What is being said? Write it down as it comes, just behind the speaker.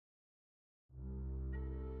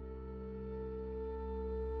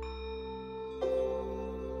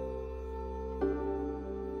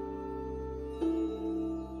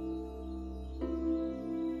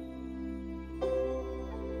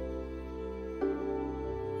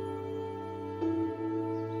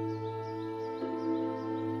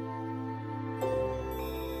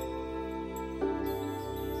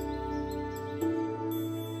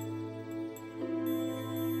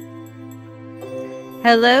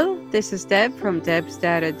Hello, this is Deb from Deb's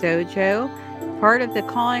Data Dojo, part of the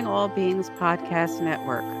Calling All Beings podcast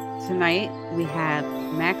network. Tonight, we have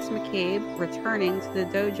Max McCabe returning to the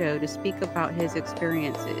dojo to speak about his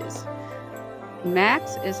experiences.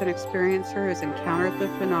 Max is an experiencer who has encountered the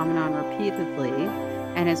phenomenon repeatedly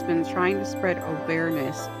and has been trying to spread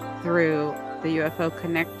awareness through the UFO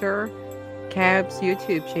Connector, CAB's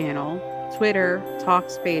YouTube channel, Twitter, Talk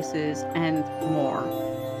Spaces, and more.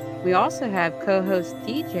 We also have co-host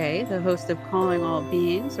DJ, the host of Calling All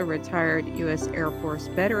Beings, a retired U.S. Air Force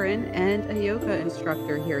veteran and a yoga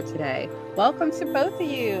instructor here today. Welcome to both of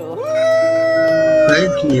you.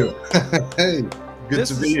 Thank you. Hey, good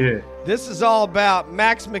to be here. This is all about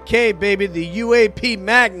Max McCabe, baby, the UAP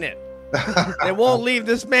magnet. They won't leave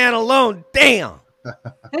this man alone. Damn.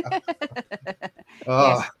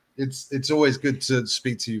 Yes. It's always good to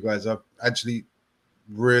speak to you guys. I've actually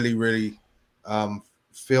really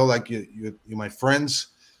feel like you're my friends,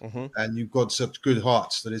 and you've got such good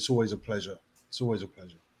hearts that it's always a pleasure. It's always a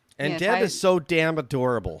pleasure. And yes, Deb is so damn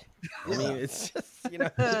adorable. I mean, it's just,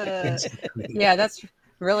 yeah, that's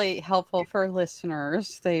really helpful for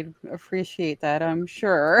listeners. They'd appreciate that, I'm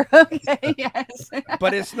sure. Okay, yes.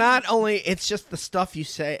 But it's not only, it's just the stuff you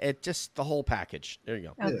say, it's just the whole package. There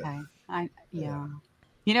you go. Okay. Yeah.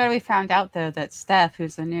 You know what we found out, though, that Steph,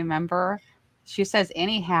 who's a new member, she says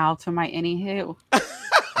anyhow to my anywho.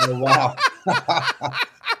 Oh, wow.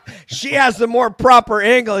 She has the more proper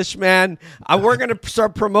English, man. We're going to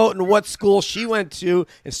start promoting what school she went to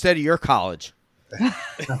instead of your college.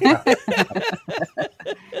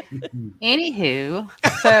 Anywho,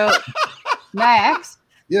 so Max.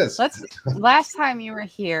 Yes. Last time you were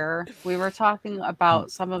here, we were talking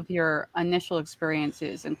about some of your initial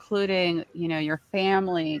experiences, including, your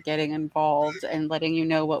family getting involved and letting you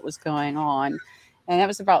know what was going on. And that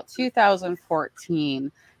was about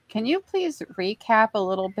 2014. Can you please recap a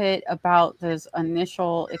little bit about those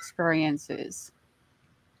initial experiences?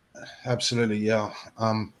 Absolutely, yeah.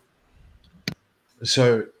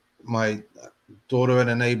 So my daughter and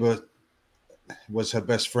a neighbor was her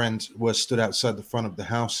best friend, stood outside the front of the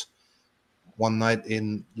house one night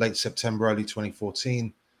in late September, early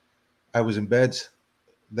 2014. I was in bed.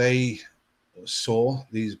 They saw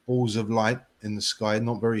these balls of light in the sky,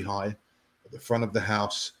 not very high, at the front of the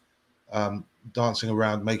house, dancing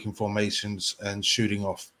around, making formations and shooting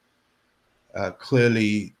off.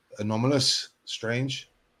 Clearly anomalous, strange.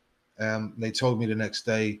 They told me the next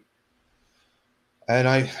day, and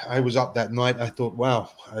I was up that night. I thought,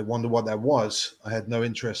 wow, I wonder what that was. I had no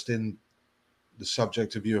interest in the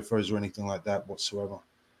subject of UFOs or anything like that whatsoever.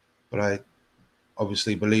 But I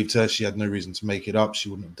obviously believed her. She had no reason to make it up. She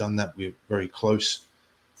wouldn't have done that. We were very close.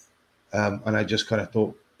 And I just kind of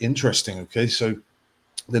thought, interesting. Okay, so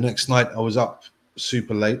the next night I was up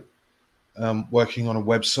super late, working on a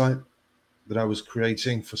website that I was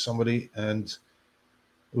creating for somebody. And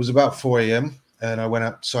it was about 4 a.m. and I went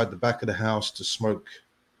outside the back of the house to smoke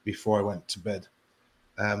before I went to bed.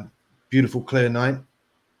 Beautiful, clear night,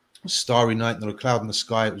 starry night, not a cloud in the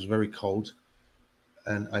sky. It was very cold.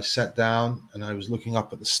 And I sat down and I was looking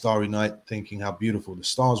up at the starry night, thinking how beautiful the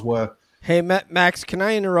stars were. Hey, Max, can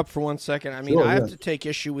I interrupt for 1 second? I mean, Sure, I have to take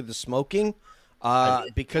issue with the smoking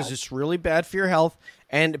because it's really bad for your health.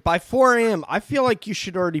 And by 4 a.m., I feel like you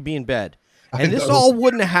should already be in bed. And this all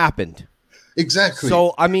wouldn't have happened. Exactly.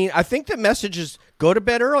 So, I mean, I think the message is go to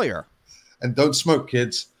bed earlier. And don't smoke,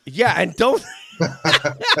 kids. Yeah, and don't.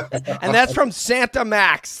 And that's from Santa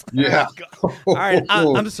Max. Yeah. All right,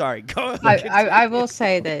 I'm sorry. Go ahead. I will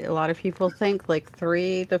say that a lot of people think like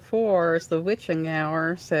 3 to 4 is the witching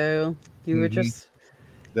hour. So you were just.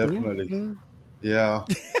 Definitely. Yeah.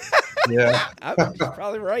 Yeah. I'm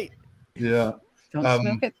probably right. Yeah. Don't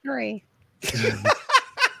smoke at 3.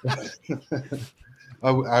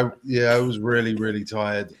 I was really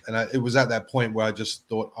tired, and it was at that point where I just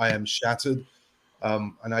thought I am shattered,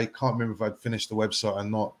 and I can't remember if I'd finished the website or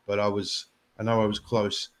not, but I know I was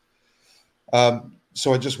close.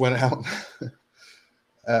 So I just went out.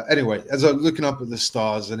 Anyway, as I was looking up at the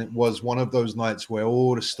stars, and it was one of those nights where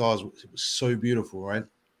all the stars, it was so beautiful, right?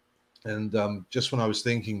 And just when I was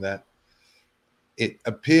thinking that, it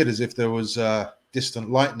appeared as if there was distant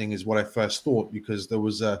lightning, is what I first thought, because there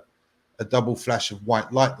was a double flash of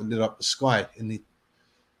white light that lit up the sky in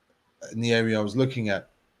the area I was looking at.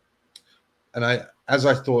 And as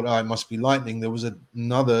I thought, it must be lightning, there was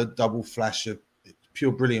another double flash of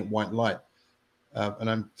pure brilliant white light.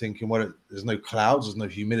 And I'm thinking, there's no clouds, there's no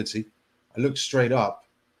humidity. I looked straight up,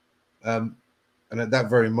 and at that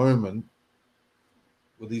very moment,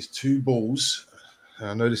 were these two balls. And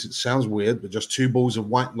I notice it sounds weird, but just two balls of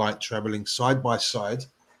white light traveling side by side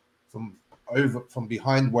from over from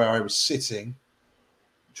behind where I was sitting,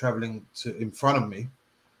 traveling to in front of me.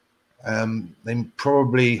 They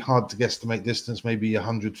probably, hard to guesstimate distance, maybe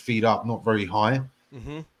 100 feet up, not very high.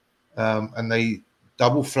 Mm-hmm. And they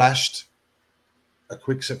double flashed a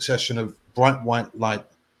quick succession of bright white light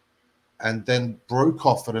and then broke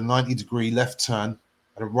off at a 90-degree left turn,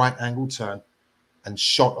 at a right angle turn, and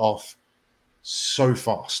shot off so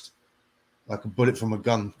fast, like a bullet from a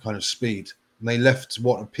gun kind of speed. And they left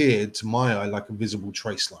what appeared to my eye like a visible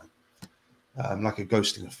trace line, like a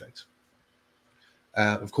ghosting effect.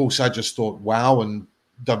 Of course, I just thought, wow, and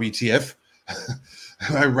WTF.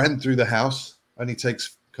 I ran through the house. Only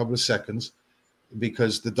takes a couple of seconds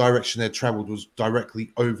because the direction they traveled was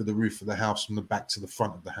directly over the roof of the house from the back to the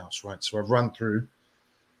front of the house, right? So I've run through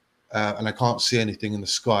and I can't see anything in the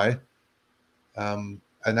sky. And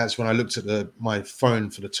that's when I looked at my phone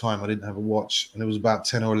for the time. I didn't have a watch, and it was about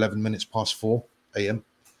 10 or 11 minutes past 4 a.m.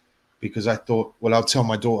 because I thought, well, I'll tell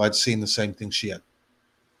my daughter I'd seen the same thing she had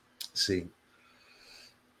seen.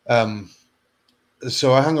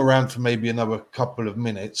 So I hung around for maybe another couple of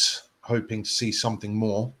minutes, hoping to see something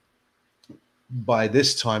more. By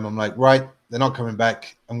this time, I'm like, right, they're not coming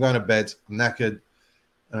back. I'm going to bed. I'm knackered.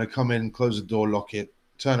 And I come in, close the door, lock it,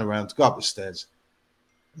 turn around to go up the stairs.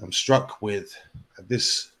 I'm struck with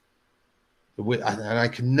this, and I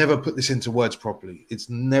can never put this into words properly. I've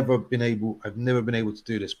never been able to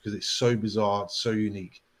do this because it's so bizarre, so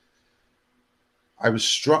unique. I was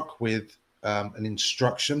struck with an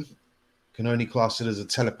instruction, can only class it as a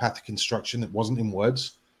telepathic instruction. It wasn't in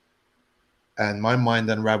words. And my mind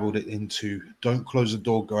unraveled it into, don't close the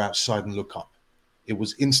door, go outside and look up. It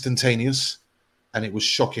was instantaneous and it was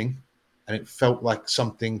shocking. And it felt like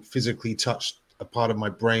something physically touched a part of my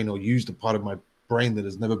brain or used a part of my brain that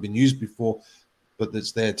has never been used before, but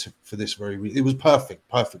that's there for this very reason. It was perfect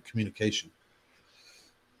communication.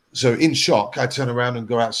 So in shock, I turn around and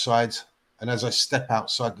go outside. And as I step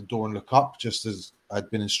outside the door and look up, just as I'd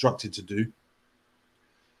been instructed to do,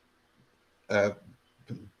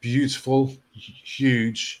 beautiful,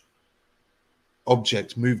 huge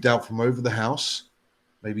object moved out from over the house,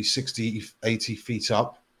 maybe 60, 80 feet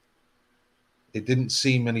up. It didn't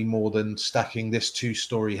seem any more than stacking this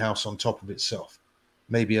 2-story house on top of itself.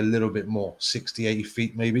 Maybe a little bit more, 60, 80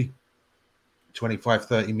 feet, maybe 25,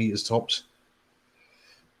 30 meters tops.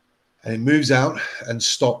 And it moves out and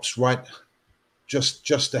stops right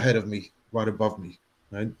just ahead of me, right above me.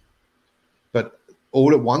 Right? But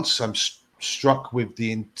all at once, I'm struck with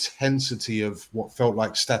the intensity of what felt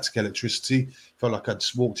like static electricity. Felt like I'd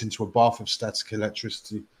walked into a bath of static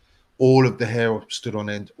electricity. All of the hair stood on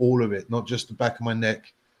end, all of it, not just the back of my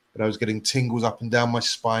neck, but I was getting tingles up and down my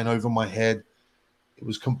spine, over my head. It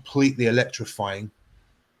was completely electrifying.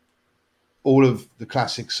 All of the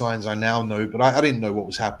classic signs I now know, but I didn't know what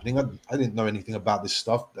was happening. I didn't know anything about this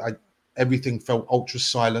stuff. Everything felt ultra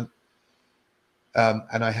silent.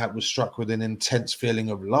 And I was struck with an intense feeling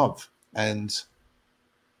of love and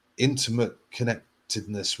intimate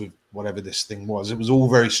connectedness with whatever this thing was. It was all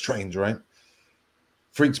very strange, right?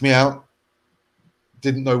 Freaked me out.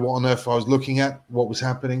 Didn't know what on earth I was looking at, what was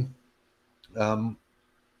happening. And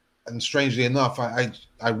strangely enough,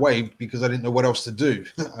 I waved because I didn't know what else to do.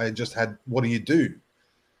 I just had, what do you do?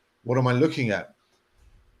 What am I looking at?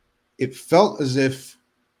 It felt as if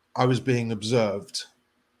I was being observed,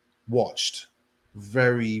 watched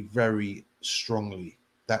very, very strongly.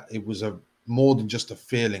 That it was more than just a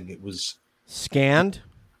feeling. It was scanned.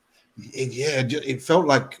 It felt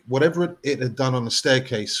like whatever it had done on the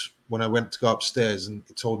staircase when I went to go upstairs and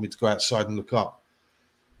it told me to go outside and look up.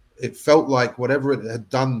 It felt like whatever it had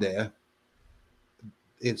done there,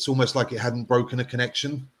 it's almost like it hadn't broken a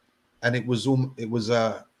connection, and it was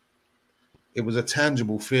a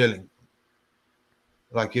tangible feeling.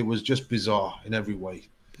 Like it was just bizarre in every way.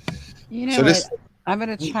 You know what? I'm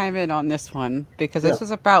going to chime in on this one because this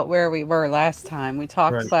was about where we were last time. We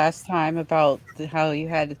talked last time about how you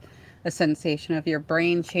had a sensation of your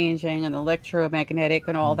brain changing and electromagnetic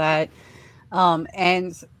and all that.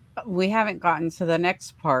 And we haven't gotten to the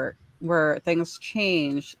next part where things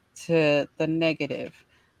change to the negative.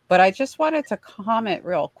 But I just wanted to comment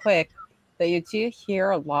real quick that you do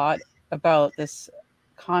hear a lot about this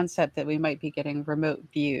concept that we might be getting remote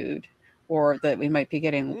viewed, or that we might be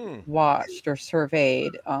getting watched or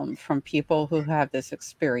surveyed from people who have this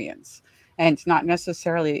experience and not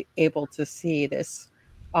necessarily able to see this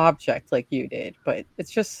object like you did. But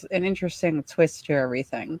it's just an interesting twist to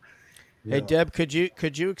everything. Hey, Deb, could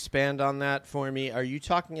you expand on that for me? Are you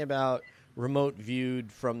talking about remote viewed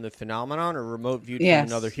from the phenomenon or remote viewed from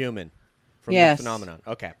another human? From the phenomenon.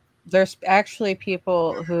 Okay. There's actually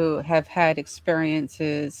people who have had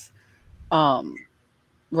experiences um,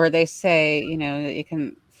 where they say, you know, that you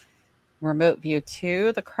can remote view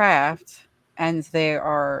to the craft, and they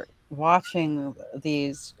are watching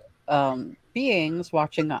these beings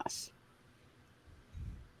watching us,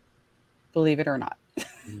 believe it or not.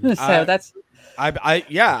 So I, that's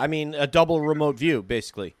yeah. I mean, a double remote view,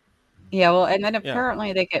 basically. yeah, well, and then Yeah.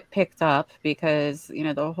 apparently they get picked up because, you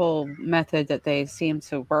know, the whole method that they seem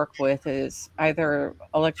to work with is either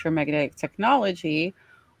electromagnetic technology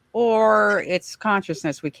or it's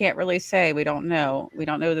consciousness. We can't really say. We don't know. We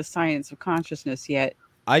don't know the science of consciousness yet.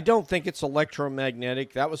 I don't think it's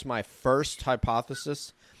electromagnetic. That was my first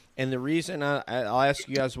hypothesis. And the reason I'll ask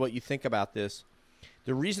you guys what you think about this.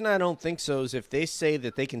 The reason I don't think so is if they say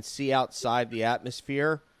that they can see outside the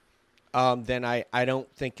atmosphere, then I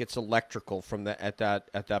don't think it's electrical from at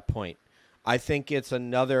that point. I think it's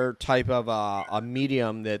another type of a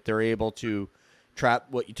medium that they're able to trap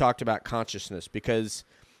what you talked about, consciousness, because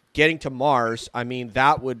getting to Mars, I mean,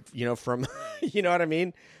 that would, you know, from, you know what I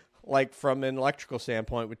mean? Like from an electrical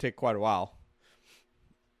standpoint, would take quite a while.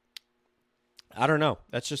 I don't know.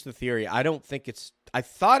 That's just a theory. I don't think it's, I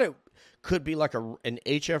thought it could be like an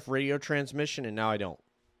HF radio transmission, and now I don't.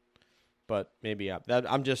 But maybe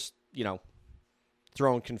I'm just, you know,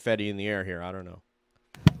 throwing confetti in the air here. I don't know.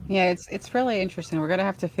 Yeah, it's really interesting. We're gonna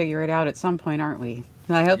have to figure it out at some point, aren't we?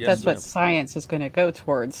 And I hope Yes, that's what ma'am. science is going to go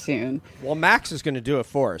towards soon. Well, Max is going to do it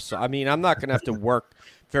for us. So, I mean, I'm not going to have to work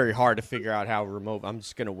very hard to figure out how remote. I'm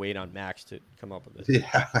just going to wait on Max to come up with this.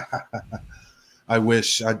 Yeah. I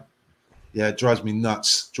wish. Yeah, it drives me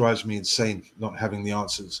nuts. Drives me insane not having the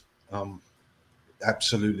answers.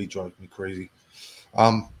 Absolutely drives me crazy.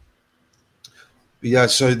 But yeah.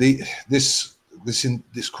 So this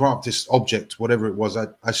craft, this object, whatever it was,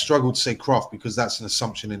 I struggled to say craft because that's an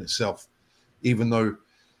assumption in itself. Even though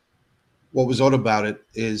what was odd about it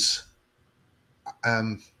is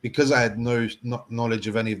because I had no knowledge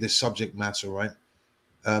of any of this subject matter, right?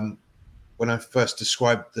 When I first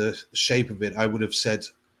described the shape of it, I would have said,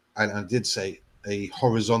 and I did say, a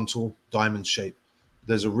horizontal diamond shape.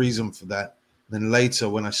 There's a reason for that. Then later,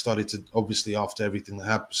 when I started to, obviously after everything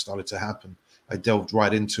that started to happen, I delved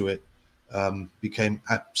right into it, became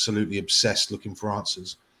absolutely obsessed looking for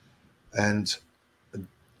answers. And,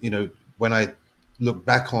 you know, when I look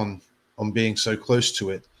back on being so close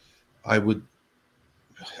to it, I would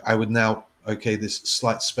now, okay, this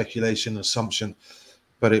slight speculation, assumption,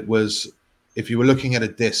 but it was, if you were looking at a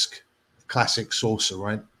disc, classic saucer,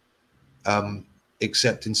 right?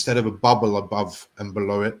 Except instead of a bubble above and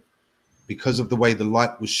below it, because of the way the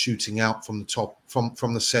light was shooting out from the top,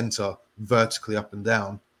 from the center, vertically up and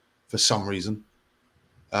down, for some reason,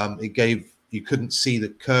 you couldn't see the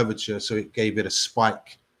curvature, so it gave it a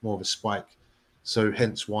spike, more of a spike. So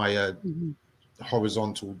hence why a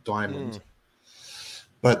horizontal diamond.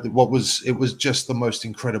 But it was just the most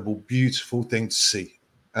incredible, beautiful thing to see.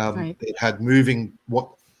 Right. It had moving, what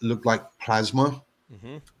looked like plasma,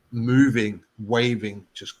 moving, waving,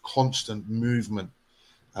 just constant movement,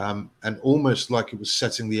 and almost like it was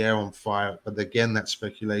setting the air on fire. But again, that's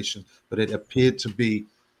speculation. But it appeared to be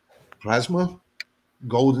plasma,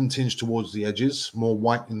 golden tinge towards the edges, more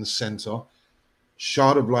white in the center,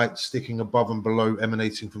 shard of light sticking above and below,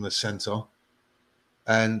 emanating from the center,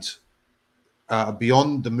 and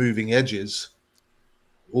beyond the moving edges,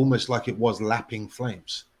 almost like it was lapping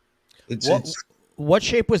flames. What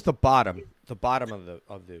shape was the bottom? The bottom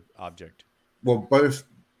of the object. Well, both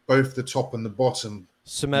the top and the bottom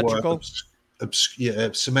Symmetrical. were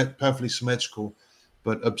perfectly symmetrical,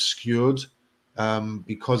 but obscured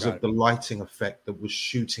because of the lighting effect that was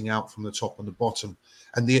shooting out from the top and the bottom.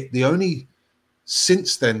 And the only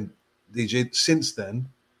since then, DJ,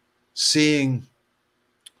 seeing.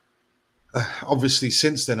 Obviously,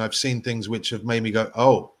 since then, I've seen things which have made me go,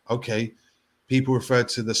 oh, okay. People refer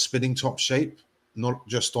to the spinning top shape, not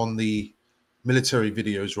just on the military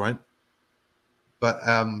videos, right? But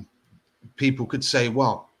people could say,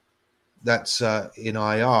 well, that's in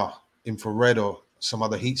IR, infrared, or some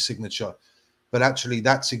other heat signature. But actually,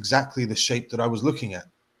 that's exactly the shape that I was looking at.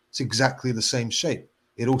 It's exactly the same shape.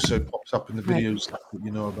 It also pops up in the videos that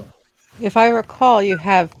you know about. If I recall, you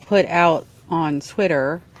have put out on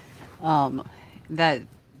Twitter that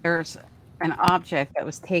there's an object that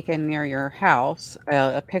was taken near your house,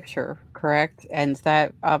 a picture, correct? And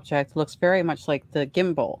that object looks very much like the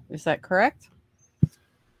gimbal. Is that correct?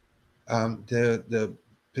 The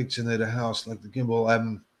picture near the house, like the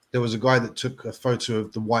gimbal. There was a guy that took a photo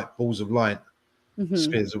of the white balls of light,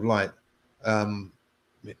 spears of light. You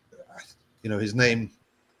know, his name.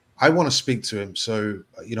 I want to speak to him, so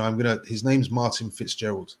you know, his name's Martin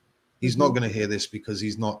Fitzgerald. He's not going to hear this because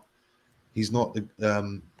he's not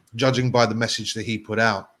the judging by the message that he put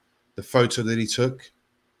out, the photo that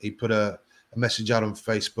he put a message out on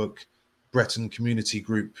Facebook, Breton Community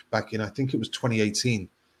Group, back in, I think it was 2018.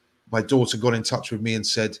 My daughter got in touch with me and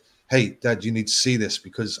said, "Hey, Dad, you need to see this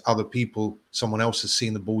because someone else has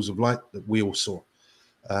seen the balls of light that we all saw."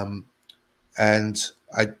 And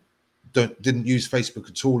I didn't use Facebook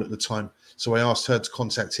at all at the time. So I asked her to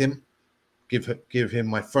contact him, give him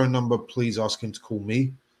my phone number. Please ask him to call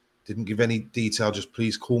me. Didn't give any detail, just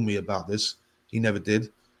please call me about this. He never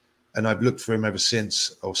did. And I've looked for him ever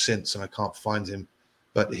since, and I can't find him.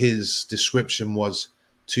 But his description was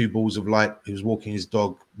 2 balls of light. He was walking his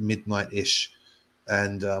dog midnight-ish,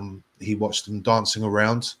 and he watched them dancing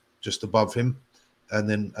around just above him. And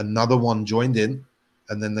then another one joined in,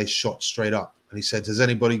 and then they shot straight up. And he said, "Has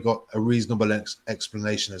anybody got a reasonable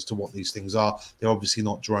explanation as to what these things are? They're obviously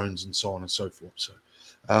not drones," and so on and so forth. So,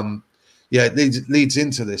 it leads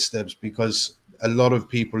into this, Debs, because a lot of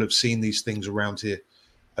people have seen these things around here.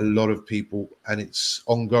 A lot of people, and it's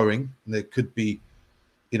ongoing. And there could be,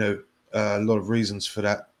 a lot of reasons for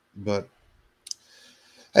that. But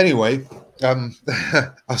anyway,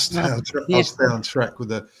 I'll stay on track with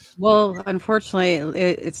the. Well, unfortunately,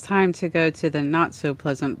 it's time to go to the not so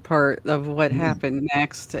pleasant part of what happened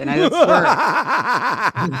next, and that's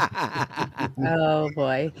oh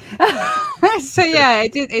boy. So yeah,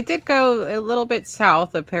 it did go a little bit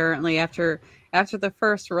south apparently after the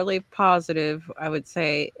first really positive, I would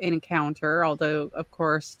say, encounter. Although of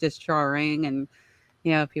course disjarring, and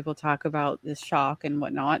people talk about this shock and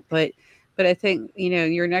whatnot, but I think,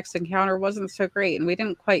 your next encounter wasn't so great, and we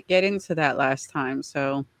didn't quite get into that last time.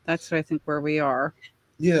 So that's, I think, where we are.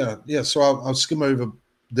 Yeah. So I'll skim over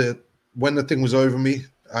when the thing was over me.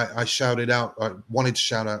 I shouted out. I wanted to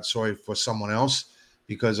shout out sorry for someone else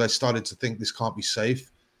because I started to think this can't be safe.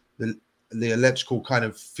 The electrical kind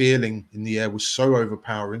of feeling in the air was so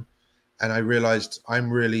overpowering, and I realized I'm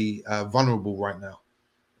really vulnerable right now.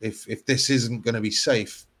 If this isn't going to be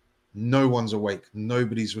safe, no one's awake.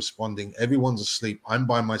 Nobody's responding. Everyone's asleep. I'm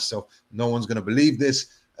by myself. No one's going to believe this,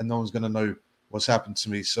 and no one's going to know what's happened to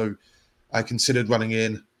me. So I considered running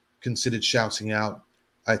in, considered shouting out.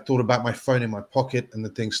 I thought about my phone in my pocket, and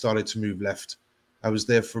the thing started to move left. I was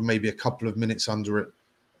there for maybe a couple of minutes under it,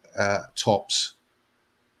 tops.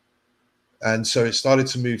 And so it started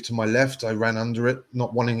to move to my left. I ran under it,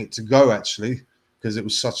 not wanting it to go, actually, because it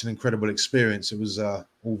was such an incredible experience. It was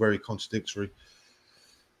all very contradictory.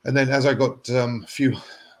 And then as I got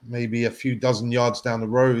maybe a few dozen yards down the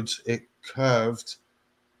road, it curved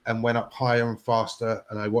and went up higher and faster.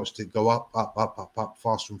 And I watched it go up,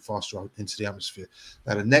 faster and faster into the atmosphere.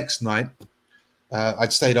 Now, the next night,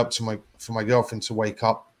 I'd stayed up for my girlfriend to wake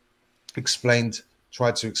up,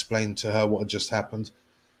 tried to explain to her what had just happened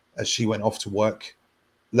as she went off to work.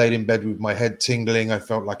 Laid in bed with my head tingling. I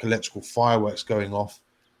felt like electrical fireworks going off.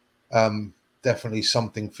 Definitely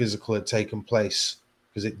something physical had taken place,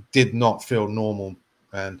 because it did not feel normal.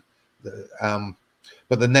 And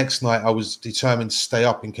but the next night I was determined to stay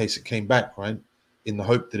up in case it came back, right, in the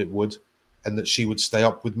hope that it would, and that she would stay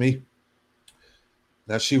up with me.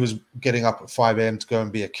 Now, she was getting up at 5 a.m. to go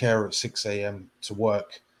and be a carer at 6 a.m. to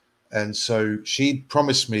work. And so she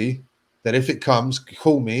promised me that if it comes,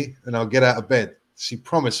 call me and I'll get out of bed. She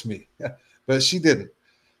promised me, but she didn't.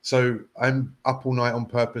 So I'm up all night on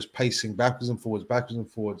purpose, pacing backwards and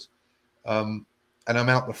forwards. And I'm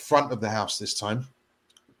out the front of the house this time.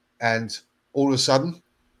 And all of a sudden,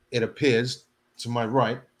 it appears to my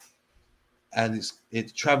right, and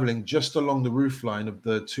it's traveling just along the roof line of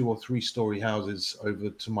the 2 or 3 story houses over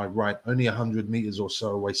to my right, only 100 meters or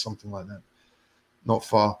so away, something like that. Not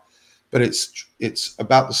far. But it's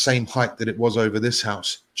about the same height that it was over this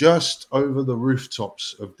house, just over the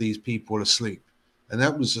rooftops of these people asleep. And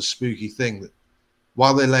that was a spooky thing, that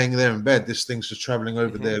while they're laying there in bed, this thing's just traveling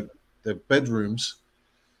over their bedrooms.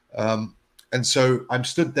 And so I'm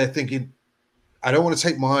stood there thinking, I don't want to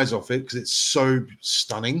take my eyes off it because it's so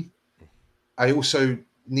stunning. I also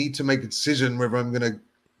need to make a decision whether I'm going to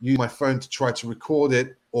use my phone to try to record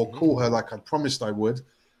it or call her like I promised I would.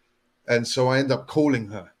 And so I end up calling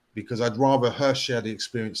her because I'd rather her share the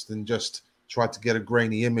experience than just try to get a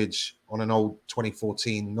grainy image on an old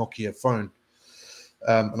 2014 Nokia phone.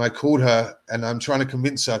 And I called her and I'm trying to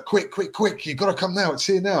convince her, quick, you got to come now. It's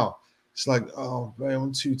here now. It's like, oh, man,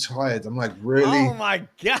 I'm too tired. I'm like, really? Oh, my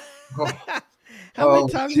God. How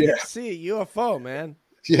many times did you see a UFO, man?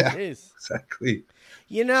 Yeah, Jeez. Exactly.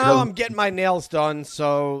 I'm getting my nails done,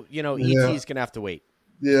 so, ET's going to have to wait.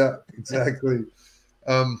 Yeah, exactly.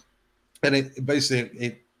 And it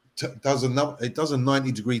basically, it does a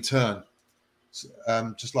 90-degree turn,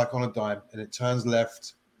 just like on a dime, and it turns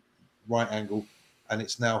left, right angle, and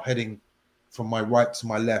it's now heading from my right to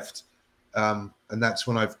my left. And that's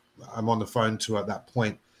when I'm on the phone to her at that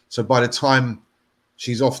point. So by the time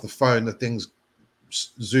she's off the phone, the thing's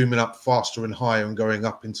zooming up faster and higher and going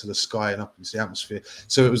up into the sky and up into the atmosphere.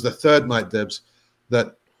 So it was the third night, Debs,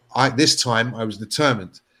 that this time I was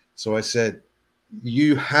determined. So I said,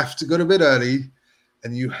 you have to go to bed early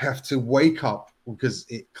and you have to wake up, because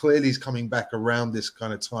it clearly is coming back around this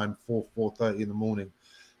kind of time, 4:30 in the morning.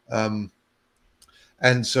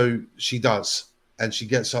 And so she does. And she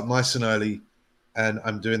gets up nice and early, and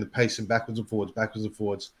I'm doing the pacing backwards and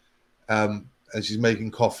forwards. And she's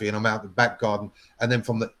making coffee, and I'm out the back garden. And then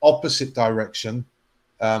from the opposite direction,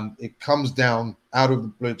 it comes down out of the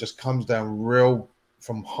blue. It just comes down real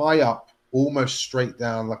from high up, almost straight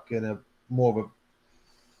down, like in a more of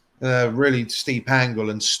a really steep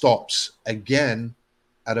angle, and stops again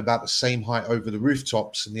at about the same height over the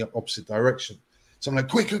rooftops in the opposite direction. So I'm like,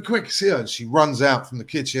 quick, see her. And she runs out from the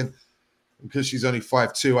kitchen. Because she's only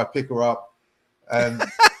 5'2", I pick her up and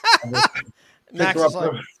pick her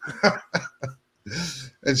up.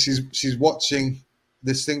 And she's watching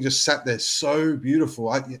this thing just sat there, so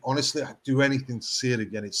beautiful. Honestly, I'd do anything to see it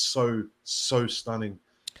again. It's so stunning.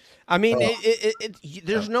 I mean,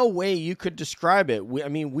 there's no way you could describe it.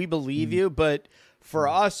 We believe you, but for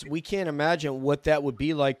us, we can't imagine what that would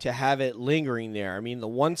be like to have it lingering there. I mean, the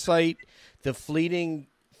one site, the fleeting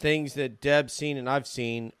things that Deb's seen and I've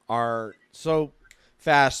seen are so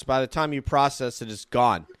fast. By the time you process it, it's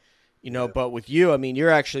gone. But with you, I mean, you're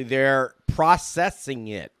actually there processing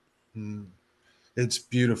it. It's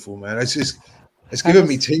beautiful, man. It's giving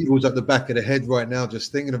me tingles at the back of the head right now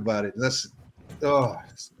just thinking about it.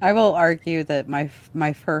 I will argue that my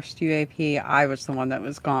first UAP, I was the one that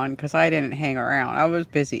was gone because I didn't hang around. I was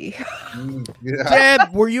busy.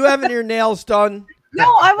 Deb, were you having your nails done? No,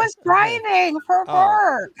 I was driving for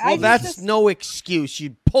work. Well, that's no excuse.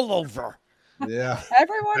 You'd pull over. Yeah.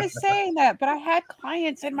 Everyone is saying that, but I had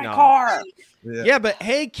clients in my car. Yeah, but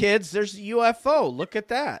hey, kids, there's a UFO. Look at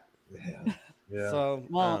that. Yeah.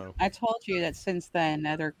 So, I told you that since then,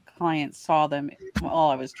 other clients saw them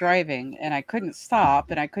while I was driving, and I couldn't stop,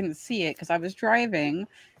 and I couldn't see it because I was driving.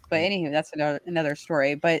 But anywho, that's another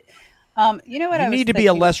story. But you know what? You need to be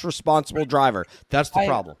a less responsible driver. That's the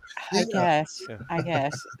problem. I guess.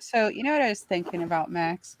 So you know what I was thinking about,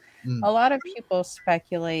 Max? A lot of people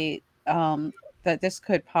speculate that this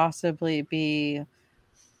could possibly be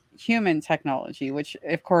human technology, which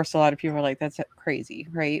of course a lot of people are like, that's crazy,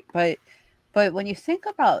 right? But when you think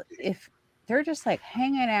about if they're just like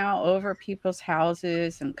hanging out over people's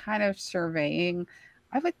houses and kind of surveying,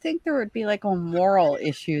 I would think there would be like a moral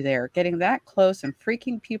issue there, getting that close and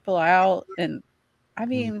freaking people out. And I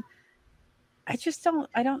mean, I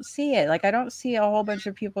don't see it. Like, I don't see a whole bunch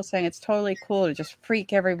of people saying it's totally cool to just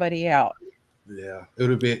freak everybody out. Yeah, it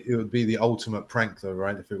would be the ultimate prank, though,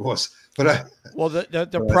 right? If it was, but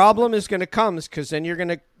the problem is going to come because then you're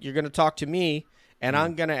gonna talk to me, and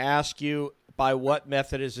I'm going to ask you by what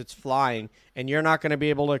method is it's flying, and you're not going to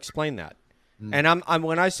be able to explain that. And I'm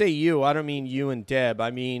when I say you, I don't mean you and Deb.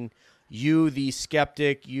 I mean you, the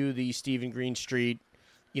skeptic, you, the Stephen Greenstreet.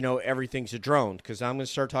 Everything's a drone, because I'm going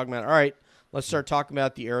to start talking about. All right, let's start talking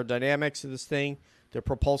about the aerodynamics of this thing, the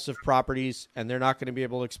propulsive properties, and they're not going to be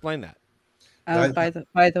able to explain that.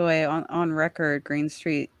 By the way, on record,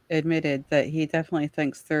 Greenstreet admitted that he definitely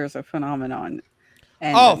thinks there's a phenomenon.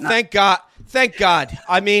 And thank God.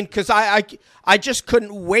 I mean, because I just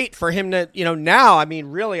couldn't wait for him to, now. I mean,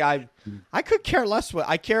 really, I could care less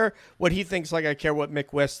I care what he thinks, like I care what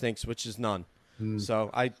Mick West thinks, which is none. So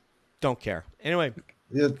I don't care. Anyway.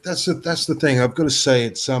 Yeah, that's the thing. I've got to say,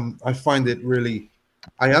 it's I find it really.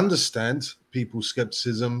 I understand people's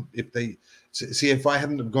skepticism. If they see, if I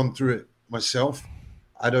hadn't have gone through it myself,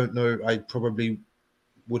 I don't know. I probably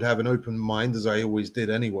would have an open mind, as I always did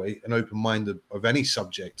anyway, an open mind of any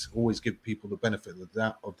subject. Always give people the benefit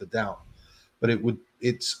of the doubt. But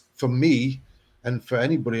it's for me, and for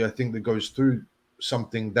anybody, I think, that goes through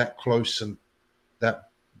something that close and that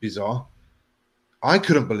bizarre. I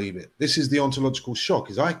couldn't believe it. This is the ontological shock,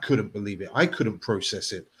 is I couldn't believe it. I couldn't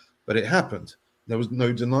process it, but it happened. There was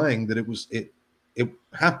no denying that it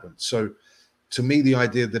happened. So to me, the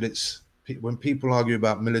idea that it's, when people argue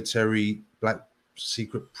about military black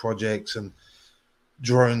secret projects and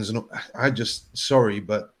drones, and sorry,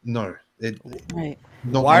 but no. Right.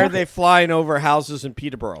 Why are they flying over houses in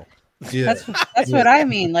Peterborough? Yeah. That's what I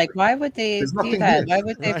mean. Like, why would they do that? Why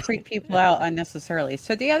would they freak people out unnecessarily?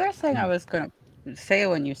 So the other thing I was going to say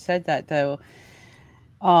when you said that, though,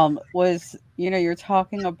 was, you're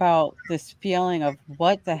talking about this feeling of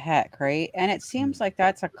what the heck, right? And it seems like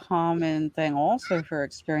that's a common thing also for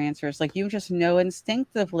experiencers. Like you just know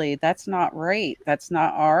instinctively that's not right. That's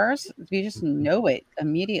not ours. You just know it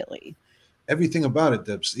immediately. Everything about it,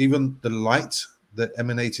 Debs, even the light that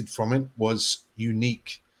emanated from it was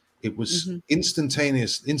unique. It was Hmm.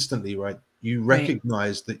 instantaneous, instantly, right? You Right.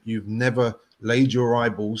 recognize that you've never laid your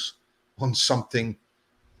eyeballs on something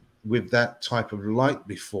with that type of light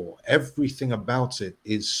before. Everything about it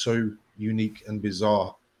is so unique and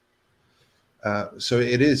bizarre. So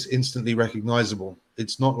it is instantly recognizable.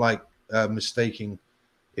 It's not like mistaking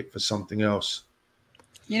it for something else.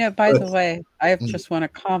 By But the way, I mm, just want to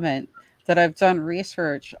comment that I've done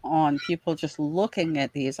research on people just looking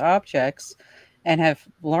at these objects and have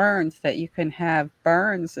learned that you can have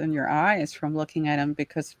burns in your eyes from looking at them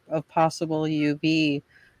because of possible UV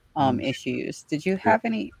mm, issues. Did you yeah. have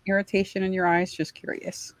any irritation in your eyes? Just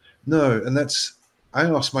curious. No, and that's I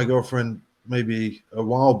asked my girlfriend maybe a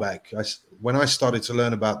while back. When I started to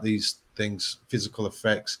learn about these things, physical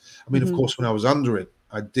effects. I mean, of Hmm. course, when I was under it,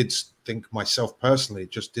 I did think myself personally,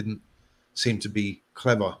 it just didn't seem to be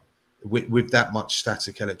clever with that much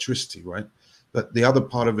static electricity, right? But the other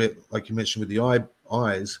part of it, like you mentioned with the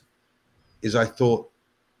eyes, is I thought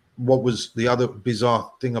what was the other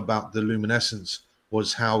bizarre thing about the luminescence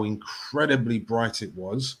was how incredibly bright it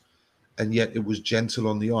was, and yet it was gentle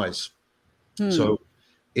on the eyes. Hmm. So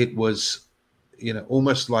it was,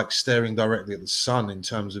 almost like staring directly at the sun in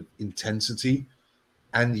terms of intensity,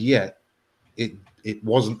 and yet it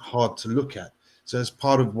wasn't hard to look at. So that's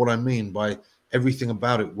part of what I mean by everything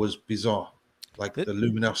about it was bizarre, like Th- the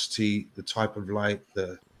luminosity, the type of light,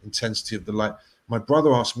 the intensity of the light. My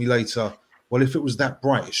brother asked me later, well, if it was that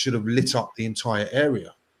bright, it should have lit up the entire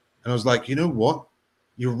area. And I was like, you know what?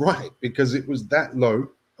 You're right, because it was that low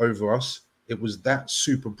over us. It was that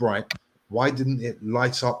super bright. Why didn't it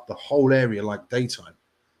light up the whole area like daytime?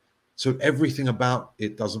 So everything about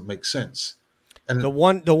it doesn't make sense. The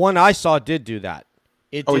And one I saw did do that.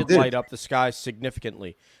 It oh, it did light did. up the sky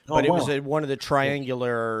significantly, Oh, but it was wow. in one of the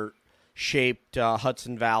triangular shaped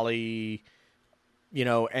Hudson Valley,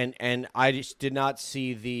 and I just did not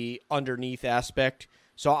see the underneath aspect.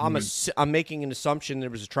 So Mm, I'm making an assumption there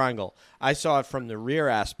was a triangle. I saw it from the rear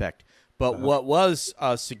aspect, but uh-huh. what was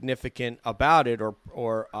significant about it, was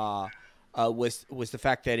the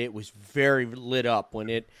fact that it was very lit up when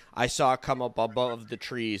it. I saw it come up above the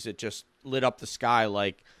trees. It just lit up the sky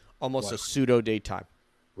like almost Wow. a pseudo daytime.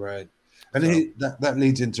 Right. And So that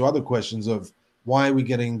leads into other questions of why are we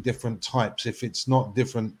getting different types? If it's not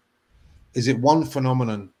different, is it one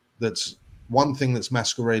phenomenon that's one thing that's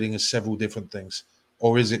masquerading as several different things?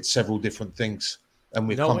 Or is it several different things and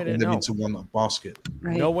we're no way to clumping them know. into one basket?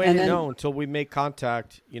 Right. No way And to then know until we make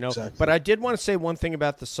contact. But Exactly. I did want to say one thing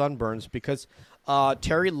about the sunburns because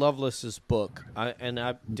Terry Lovelace's book,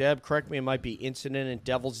 Deb, correct me, it might be Incident in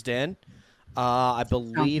Devil's Den. I sounds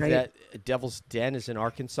believe right. that Devil's Den is in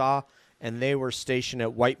Arkansas, and they were stationed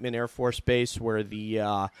at Whiteman Air Force Base, where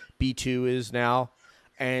the B-2 is now.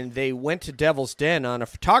 And they went to Devil's Den on a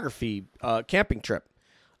photography camping trip.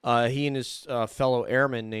 He and his fellow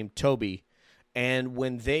airman named Toby. And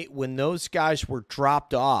when those guys were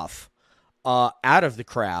dropped off out of the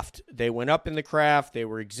craft, they went up in the craft, they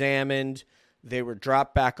were examined, they were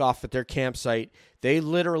dropped back off at their campsite. They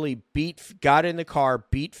literally got in the car,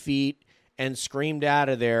 beat feet, and screamed out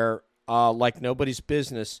of there like nobody's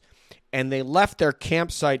business. And they left their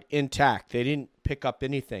campsite intact. They didn't pick up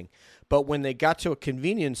anything. But when they got to a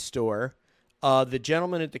convenience store, the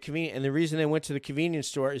gentleman at the convenience, and the reason they went to the convenience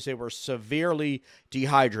store is they were severely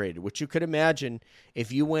dehydrated, which you could imagine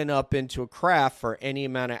if you went up into a craft for any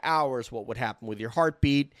amount of hours, what would happen with your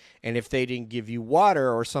heartbeat. And if they didn't give you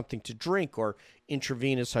water or something to drink or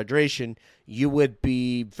intravenous hydration, you would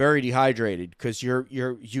be very dehydrated because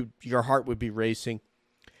your heart would be racing.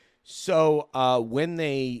 So when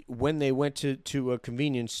they went to a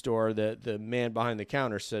convenience store, the man behind the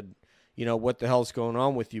counter said, what the hell's going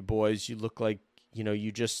on with you boys? You look like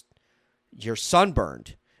you're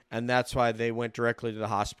sunburned, and that's why they went directly to the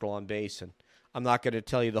hospital on base. And I'm not going to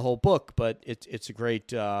tell you the whole book, but it's a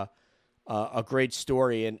great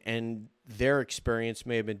story, and their experience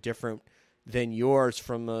may have been different than yours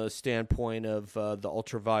from a standpoint of the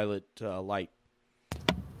ultraviolet light.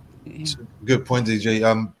 Yeah. Good point,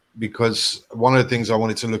 DJ. Because one of the things I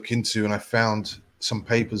wanted to look into, and I found some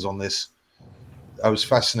papers on this, I was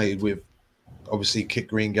fascinated with obviously Kit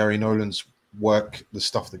Green, Gary Nolan's work, the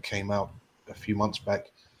stuff that came out a few months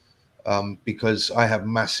back, because I have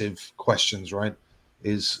massive questions, right?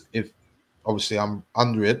 Is if obviously I'm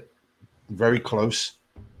under it, very close.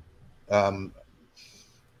 Um,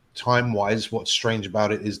 time-wise, what's strange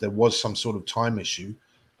about it is there was some sort of time issue,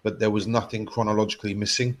 but there was nothing chronologically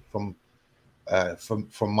missing from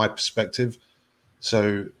my perspective.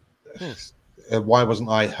 So why wasn't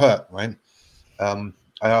I hurt, right?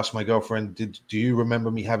 I asked my girlfriend, do you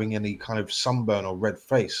remember me having any kind of sunburn or red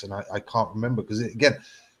face? And I can't remember, because again,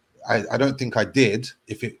 I don't think I did.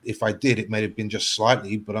 If I did, it may have been just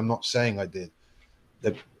slightly, but I'm not saying I did.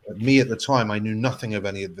 Me at the time, I knew nothing of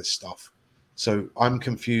any of this stuff. So I'm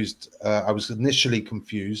confused. I was initially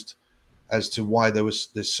confused as to why there's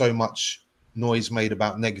so much noise made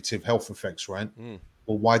about negative health effects, right?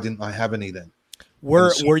 Well, why didn't I have any then?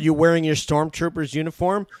 Were you wearing your Stormtrooper's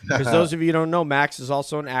uniform? Because those of you who don't know, Max is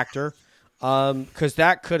also an actor. Because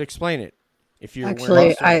that could explain it. If you're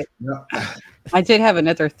actually, I did have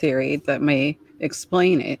another theory that may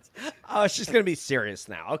explain it. Oh, she's going to be serious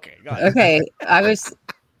now. Okay, go ahead. Okay, I was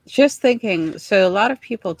just thinking. So a lot of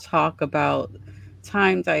people talk about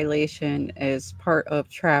time dilation as part of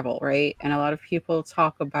travel, right? And a lot of people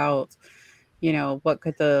talk about, you know, what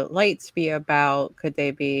could the lights be about? Could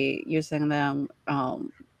they be using them,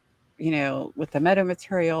 you know, with the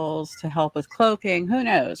metamaterials to help with cloaking? Who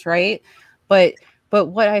knows, right? But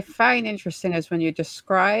what I find interesting is when you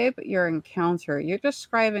describe your encounter, you're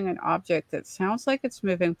describing an object that sounds like it's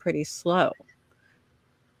moving pretty slow.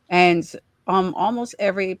 And almost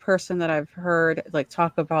every person that I've heard like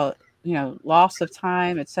talk about, you know, loss of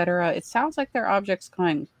time, etc., it sounds like their object's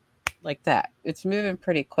going like that. It's moving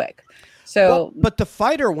pretty quick. So, but the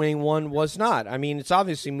fighter wing one was not. I mean, it's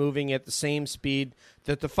obviously moving at the same speed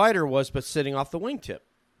that the fighter was, but sitting off the wingtip.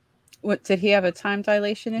 What, did he have a time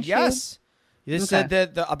dilation issue? Yes. They said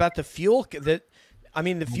that about the fuel the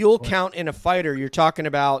fuel count in a fighter, you're talking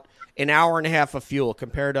about an hour and a half of fuel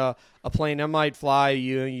compared to a plane that might fly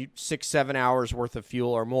you 6-7 hours worth of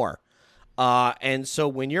fuel or more. And so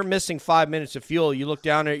when you're missing 5 minutes of fuel, you look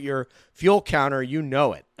down at your fuel counter, you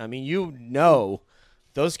know it. I mean, you know,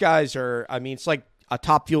 those guys are, I mean, it's like a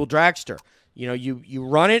Top Fuel dragster. You know, you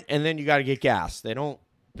run it and then you got to get gas. They don't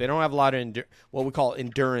have a lot of what we call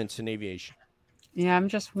endurance in aviation. Yeah, I'm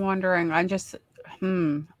just wondering.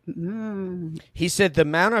 He said the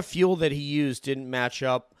amount of fuel that he used didn't match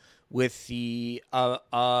up with the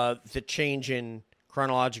change in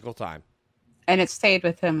chronological time. And it stayed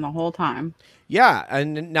with him the whole time. Yeah,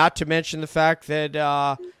 and not to mention the fact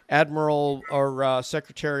that Admiral or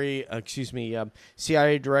CIA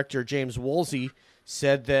Director James Woolsey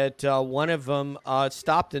said that one of them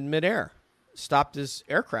stopped his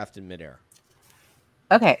aircraft in midair.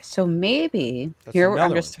 Okay, so maybe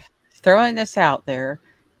I'm just throwing this out there.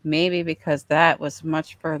 Maybe because that was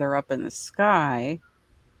much further up in the sky,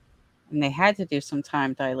 and they had to do some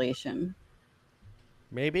time dilation.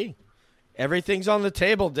 Maybe. Everything's on the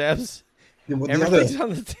table, Debs. Yeah, well, everything's on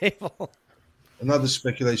the table. Another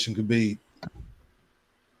speculation could be,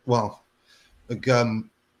 well, like,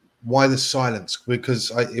 why the silence?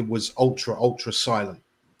 Because it was ultra silent.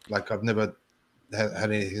 Like I've never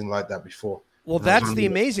had anything like that before. Well, that's the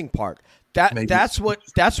amazing part. That's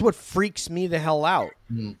what freaks me the hell out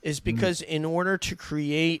is because in order to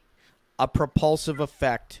create a propulsive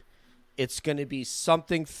effect, it's going to be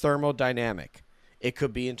something thermodynamic. It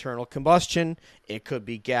could be internal combustion. It could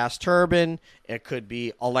be gas turbine. It could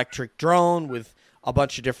be electric drone with a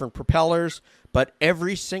bunch of different propellers. But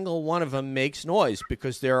every single one of them makes noise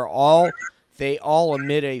because they all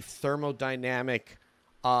emit a thermodynamic.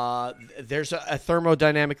 There's a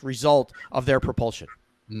thermodynamic result of their propulsion.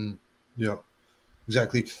 Yeah,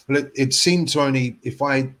 exactly. But it seemed to only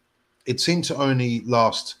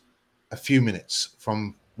last a few minutes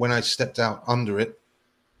from when I stepped out under it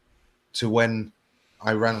to when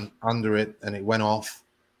I ran under it and it went off.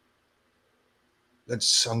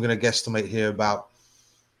 I'm going to guesstimate here about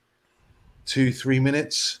 2-3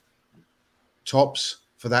 minutes tops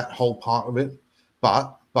for that whole part of it.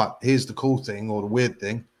 But here's the cool thing, or the weird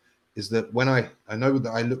thing, is that when I know that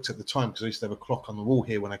I looked at the time because I used to have a clock on the wall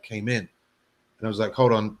here when I came in, and I was like,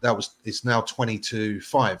 hold on, it's now 20 to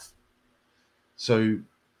 5. So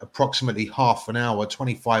approximately half an hour,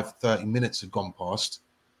 25-30 minutes had gone past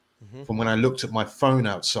from when I looked at my phone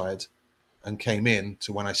outside and came in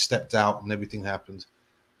to when I stepped out and everything happened.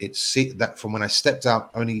 That from when I stepped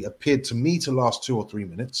out only appeared to me to last 2 or 3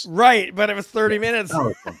 minutes. Right, but it was 30 minutes.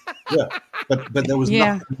 Oh, yeah, but there was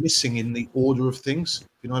nothing missing in the order of things.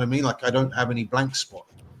 You know what I mean? Like I don't have any blank spot.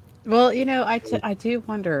 Well, you know, I do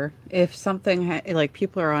wonder if something like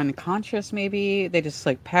people are unconscious. Maybe they just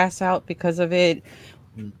like pass out because of it,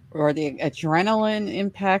 or the adrenaline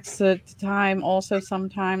impacts the time. Also,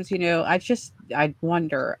 sometimes, you know, I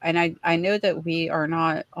wonder, and I know that we are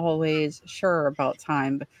not always sure about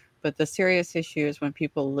time, but the serious issue is when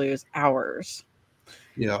people lose hours.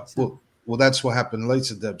 Yeah. Well, that's what happened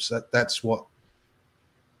later, Debs. That's what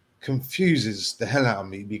confuses the hell out of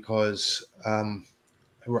me because,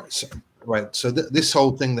 So this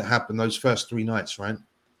whole thing that happened those first 3 nights, right?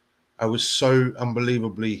 I was so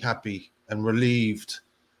unbelievably happy and relieved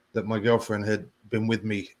that my girlfriend had been with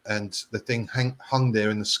me, and the thing hung there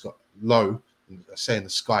in the sky, low. I say in the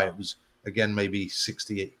sky, it was again maybe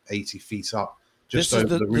 60, 80 feet up. Just this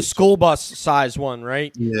is the school bus size one,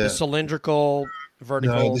 right? Yeah. The cylindrical,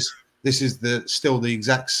 vertical. No, this is still the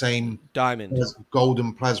exact same diamond,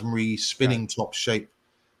 golden plasma spinning top shape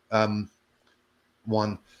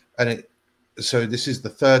one, and so this is the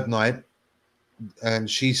 3rd night, and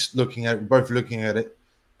she's looking at it, both looking at it,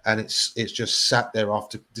 and it's just sat there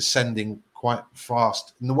after descending quite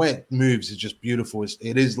fast, and the way it moves is just beautiful.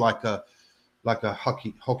 It is like a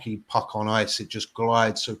hockey puck on ice. It just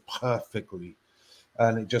glides so perfectly,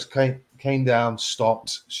 and it just came down,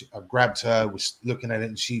 stopped. I grabbed her, was looking at it,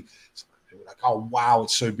 and she was like, "Oh wow,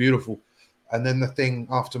 it's so beautiful." And then the thing,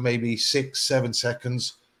 after maybe 6-7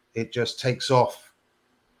 seconds, it just takes off,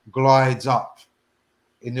 glides up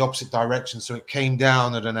in the opposite direction. So it came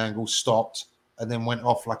down at an angle, stopped, and then went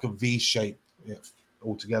off like a V shape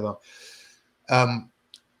altogether.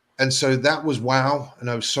 And so that was wow. And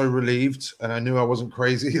I was so relieved, and I knew I wasn't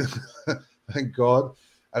crazy. Thank God.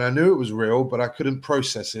 And I knew it was real, but I couldn't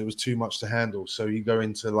process it. It was too much to handle. So you go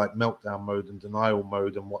into like meltdown mode and denial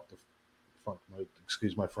mode and what the fuck mode,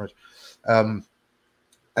 excuse my French.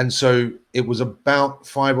 And so it was about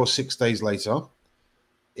 5 or 6 days later.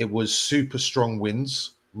 It was super strong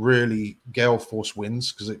winds, really gale force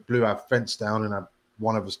winds, because it blew our fence down and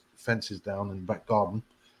one of the fences down in the back garden.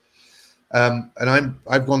 And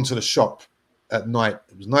I've gone to the shop at night.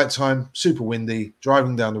 It was nighttime, super windy,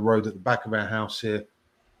 driving down the road at the back of our house here.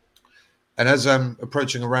 And as I'm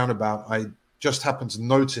approaching a roundabout, I just happened to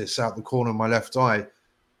notice out the corner of my left eye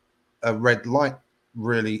a red light,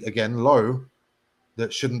 really, again, low,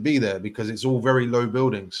 that shouldn't be there because it's all very low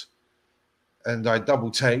buildings. And I double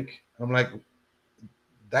take. I'm like,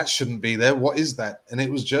 that shouldn't be there. What is that? And it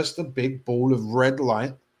was just a big ball of red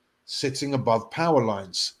light sitting above power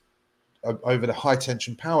lines, over the high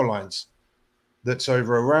tension power lines that's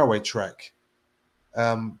over a railway track.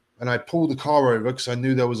 And I pulled the car over because I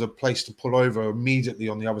knew there was a place to pull over immediately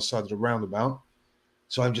on the other side of the roundabout.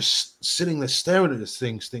 So I'm just sitting there staring at this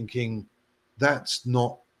thing, thinking, that's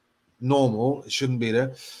not normal. It shouldn't be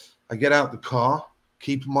there. I get out the car,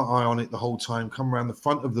 keeping my eye on it the whole time, come around the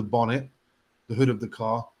front of the bonnet, the hood of the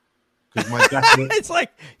car, because my jacket. It's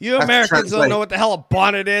like you Americans don't know what the hell a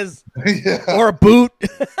bonnet is. Yeah. Or a boot.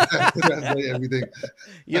 Translate everything.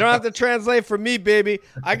 You don't have to translate for me, baby.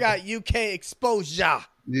 I got UK exposure.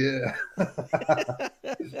 Yeah.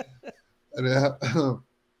 And,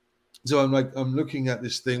 so I'm looking at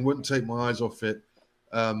this thing, wouldn't take my eyes off it.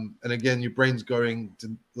 And again, your brain's going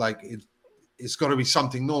to like it's got to be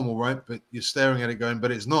something normal, right? But you're staring at it going,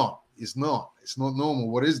 but it's not normal.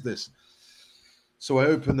 What is this? So I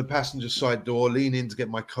open the passenger side door, lean in to get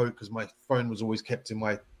my coat because my phone was always kept in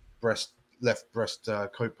my left breast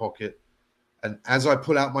coat pocket. And as I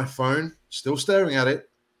pull out my phone, still staring at it,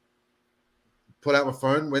 pull out my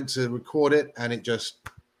phone, went to record it, and it just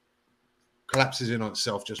collapses in on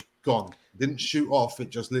itself, just gone. Didn't shoot off,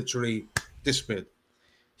 it just literally disappeared.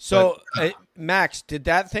 So, Max, did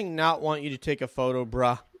that thing not want you to take a photo,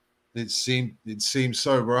 bruh? It seemed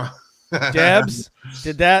so, bruh. Debs,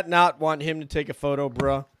 did that not want him to take a photo,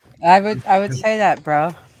 bruh? I would say that,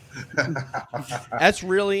 bro. That's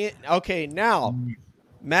really okay. Now,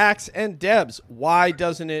 Max and Debs, why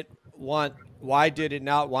did it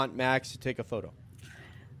not want Max to take a photo?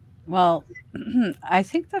 Well, I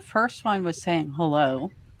think the first one was saying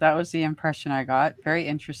hello. That was the impression I got. Very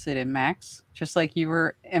interested in Max, just like you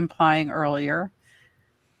were implying earlier.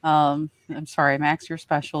 I'm sorry, Max, you're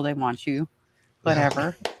special. They want you.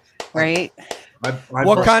 Whatever. Right?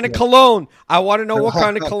 What kind of cologne? I want to know what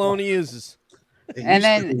kind of cologne he uses. And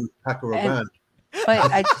then,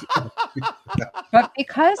 but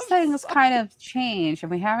because things kind of change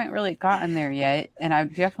and we haven't really gotten there yet, and I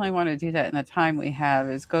definitely want to do that in the time we have,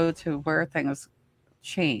 is go to where things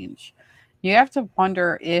change. You have to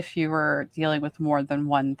wonder if you were dealing with more than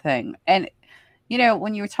one thing. And,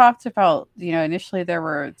 when you talked about, initially there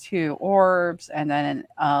were 2 orbs and then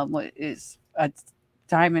what is a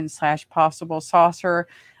diamond / possible saucer.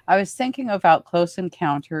 I was thinking about Close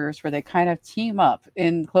Encounters where they kind of team up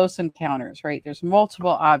in Close Encounters, right? There's multiple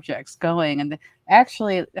objects going, and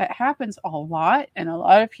actually that happens a lot. And a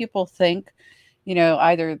lot of people think,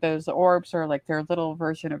 either those orbs are like their little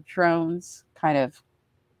version of drones kind of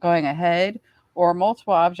going ahead, or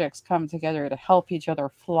multiple objects come together to help each other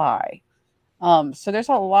fly. So there's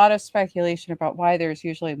a lot of speculation about why there's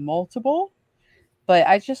usually multiple, but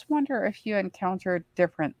I just wonder if you encountered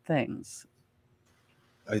different things.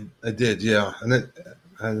 I did, yeah,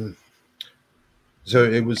 and so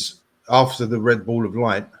it was after the red ball of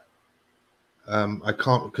light. I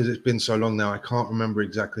can't, because it's been so long now. I can't remember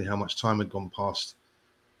exactly how much time had gone past.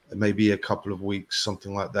 Maybe a couple of weeks,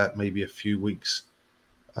 something like that. Maybe a few weeks.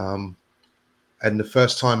 And the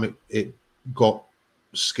first time it got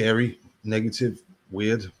scary, negative,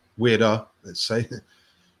 weirder. Let's say.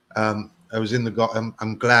 I was in the garden.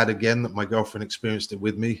 I'm glad again that my girlfriend experienced it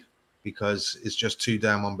with me, because it's just too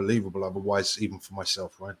damn unbelievable otherwise, even for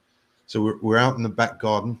myself, right? So we're out in the back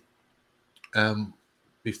garden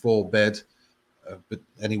before bed, but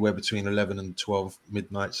anywhere between 11 and 12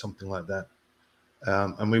 midnight, something like that.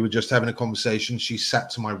 And we were just having a conversation. She sat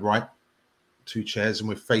to my right, 2 chairs, and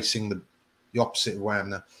we're facing the opposite way I am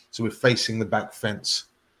now. So we're facing the back fence.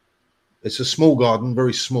 It's a small garden,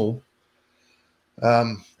 very small.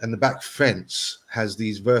 And the back fence has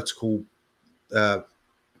these vertical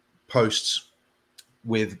posts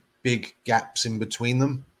with big gaps in between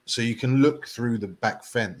them. So you can look through the back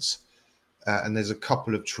fence, and there's a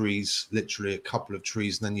couple of trees, literally a couple of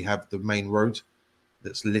trees. And then you have the main road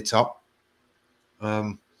that's lit up.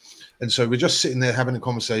 And so we're just sitting there having a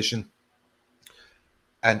conversation.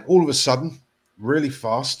 And all of a sudden, really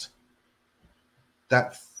fast,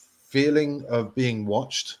 that feeling of being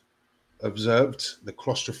watched, observed, the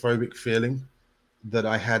claustrophobic feeling that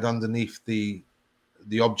I had underneath the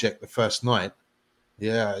object the first night,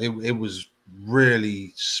 it was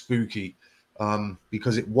really spooky,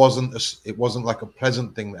 because it wasn't like a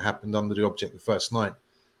pleasant thing that happened under the object the first night.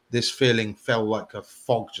 This feeling felt like a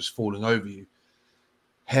fog just falling over you.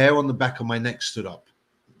 Hair on the back of my neck stood up,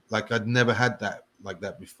 like I'd never had that like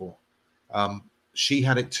that before. She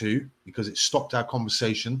had it too, because it stopped our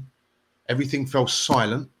conversation. Everything fell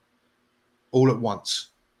silent all at once.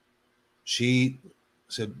 She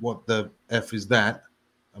said, "What the F is that?"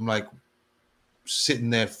 I'm like, sitting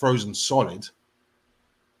there frozen solid.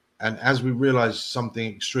 And as we realized something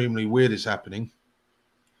extremely weird is happening,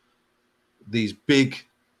 these big,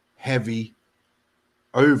 heavy,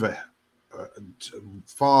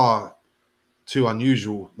 far too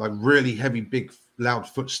unusual, like really heavy, big, loud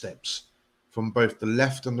footsteps from both the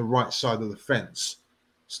left and the right side of the fence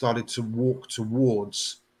started to walk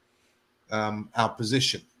towards our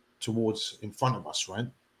position, towards in front of us, right?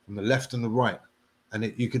 From the left and the right.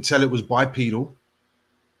 And you could tell it was bipedal,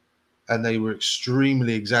 and they were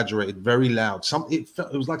extremely exaggerated, very loud. It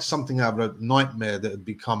was like something out of a nightmare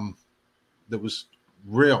that was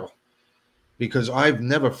real, because I've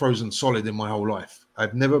never frozen solid in my whole life.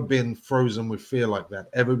 I've never been frozen with fear like that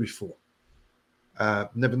ever before.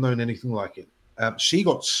 Never known anything like it. She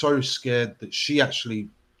got so scared that she actually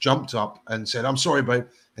jumped up and said, "I'm sorry, babe."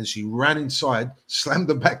 And she ran inside, slammed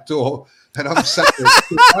the back door, and I'm sat there.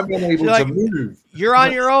 I'm unable to move. You're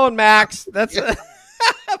on your own, Max. That's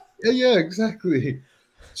yeah, exactly.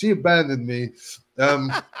 She abandoned me.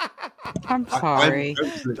 I'm sorry.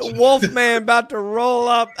 The Wolfman about to roll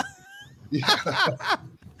up. Yeah.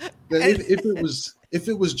 If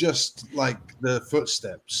it was just like the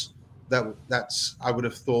footsteps, that's I would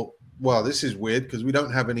have thought, well, this is weird, because we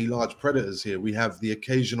don't have any large predators here. We have the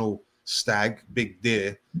occasional stag, big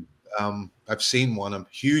deer. I've seen one, a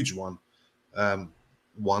huge one,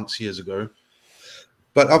 once years ago.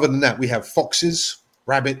 But other than that, we have foxes,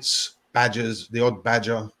 rabbits, badgers, the odd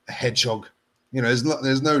badger, a hedgehog. You know,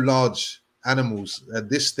 there's no large animals.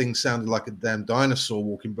 This thing sounded like a damn dinosaur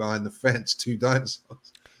walking behind the fence. 2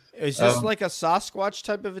 dinosaurs. Is this like a Sasquatch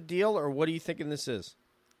type of a deal, or what are you thinking this is?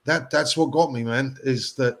 That's what got me, man.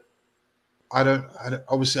 Is that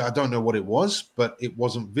obviously I don't know what it was, but it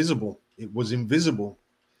wasn't visible. It was invisible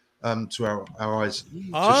to our eyes.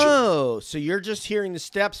 Oh, so you're just hearing the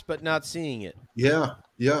steps but not seeing it. Yeah.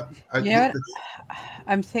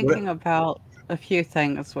 I'm thinking about a few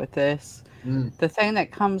things with this. The thing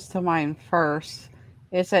that comes to mind first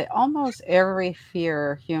is that almost every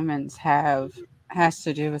fear humans have has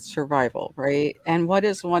to do with survival, right? And what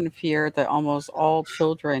is one fear that almost all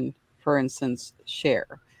children, for instance,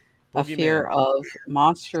 share? A fear of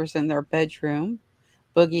monsters in their bedroom,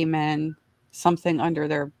 boogeymen, something under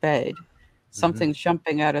their bed, something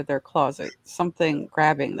jumping out of their closet, something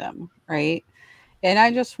grabbing them, right? And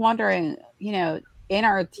I'm just wondering, in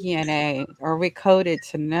our DNA, are we coded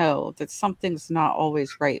to know that something's not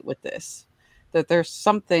always right with this? That there's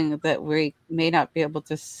something that we may not be able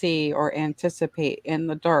to see or anticipate in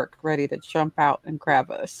the dark, ready to jump out and grab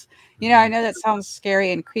us. I know that sounds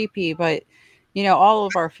scary and creepy, but all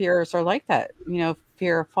of our fears are like that.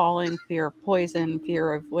 Fear of falling, fear of poison,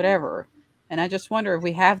 fear of whatever. And I just wonder if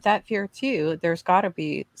we have that fear too. There's got to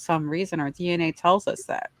be some reason. Our DNA tells us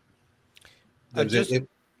that.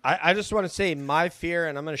 I just want to say my fear,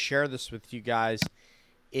 and I'm going to share this with you guys,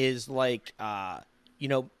 is like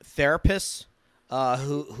therapists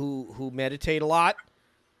who meditate a lot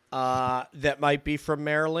that might be from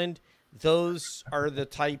Maryland. Those are the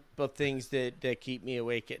type of things that keep me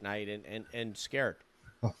awake at night and scared.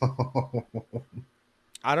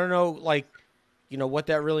 I don't know, what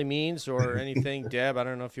that really means or anything. Deb, I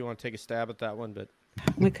don't know if you want to take a stab at that one, but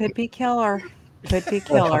we could be killer. Could be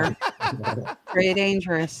killer. Very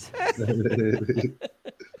dangerous.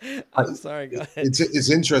 I'm sorry, go ahead. It's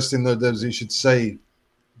interesting though, Debs, you should say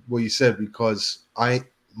what you said, because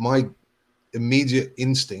my immediate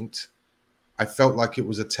instinct, I felt like it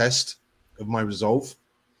was a test of my resolve.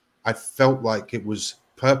 I felt like it was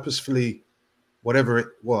purposefully, whatever it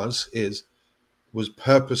was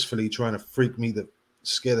purposefully trying to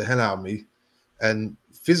scare the hell out of me. And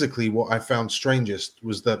physically, what I found strangest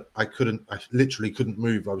was that I literally couldn't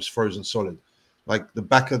move. I was frozen solid. Like the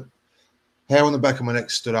hair on the back of my neck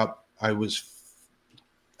stood up. I was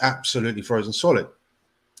absolutely frozen solid.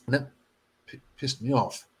 And that pissed me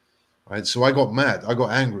off. Right. So I got mad. I got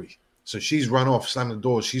angry. So she's run off, slammed the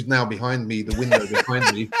door. She's now behind me, the window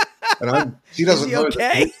behind me. And she doesn't know.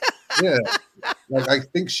 Okay? Yeah. Like, I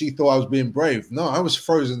think she thought I was being brave. No, I was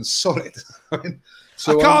frozen solid.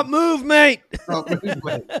 So I can't move, mate.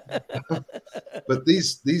 But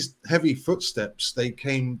these heavy footsteps, they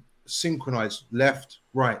came synchronized, left,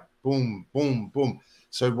 right, boom, boom, boom.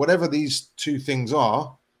 So whatever these two things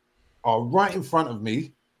are right in front of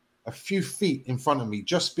me, a few feet in front of me,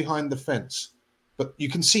 just behind the fence. But you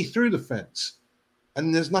can see through the fence,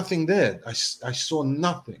 and there's nothing there. I saw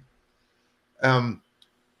nothing.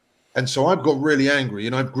 And so I got really angry,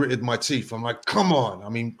 and I gritted my teeth. I'm like, come on. I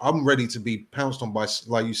mean, I'm ready to be pounced on by,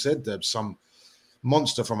 like you said, Deb, some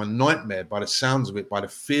monster from a nightmare, by the sounds of it, by the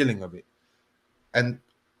feeling of it. And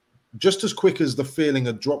just as quick as the feeling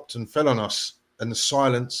had dropped and fell on us, and the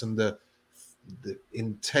silence and the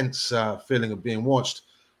intense feeling of being watched,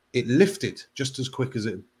 it lifted just as quick as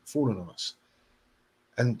it had fallen on us.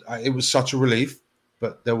 And it was such a relief,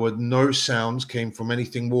 but there were no sounds came from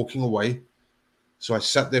anything walking away. So I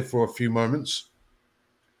sat there for a few moments,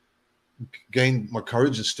 gained my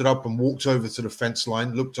courage, and stood up and walked over to the fence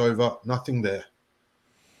line, looked over, nothing there.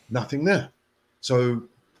 Nothing there. So,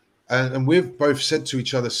 and we've both said to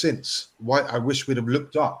each other since, why I wish we'd have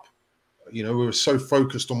looked up. We were so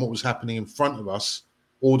focused on what was happening in front of us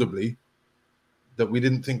audibly that we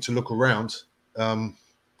didn't think to look around. And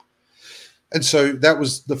so that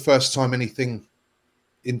was the first time anything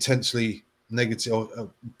intensely negative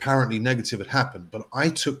or apparently negative had happened. But I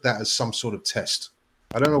took that as some sort of test.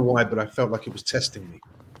 I don't know why, but I felt like it was testing me.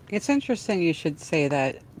 It's interesting you should say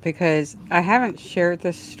that, because I haven't shared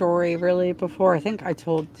this story really before. I think I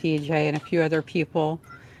told TJ and a few other people.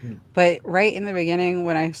 But right in the beginning,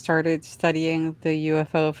 when I started studying the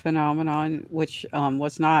UFO phenomenon, which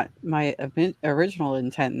was not my original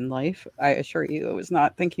intent in life, I assure you, I was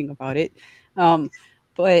not thinking about it.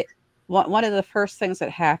 But one of the first things that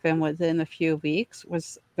happened within a few weeks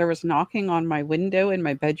was there was knocking on my window in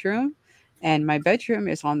my bedroom, and my bedroom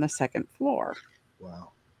is on the second floor.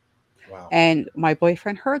 Wow. And my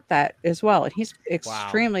boyfriend heard that as well. And he's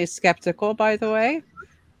extremely skeptical, by the way.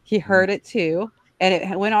 He heard it too. And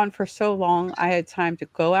it went on for so long, I had time to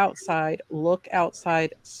go outside, look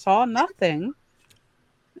outside, saw nothing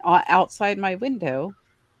outside my window.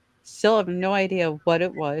 Still have no idea what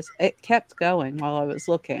it was. It kept going while I was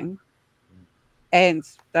looking. And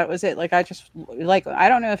that was it. Like, I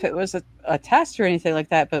don't know if it was a test or anything like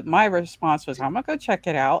that, but my response was, I'm going to go check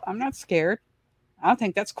it out. I'm not scared. I don't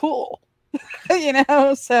think that's cool.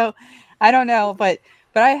 So I don't know. But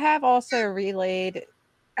I have also relayed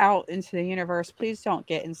out into the universe, please don't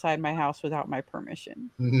get inside my house without my permission.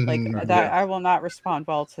 Like that, I will not respond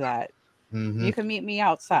well to that. Mm-hmm. You can meet me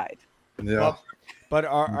outside. Yeah. But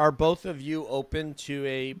are both of you open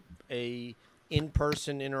to a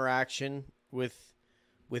in-person interaction with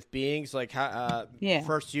beings? Like, how?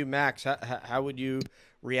 First, you, Max. How would you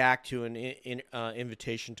react to an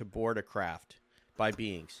invitation to board a craft by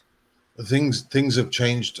beings? Things have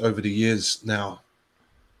changed over the years now,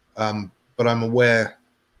 but I'm aware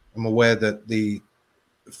that the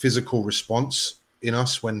physical response in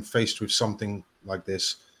us when faced with something like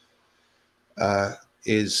this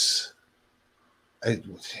is,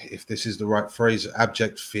 if this is the right phrase,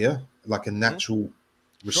 abject fear, like a natural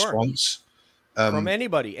response. From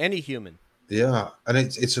anybody, any human. Yeah, and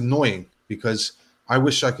it's annoying because I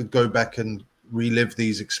wish I could go back and relive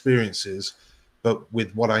these experiences, but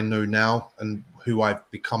with what I know now and who I've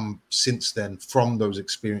become since then from those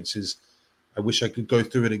experiences, I wish I could go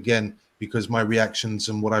through it again, because my reactions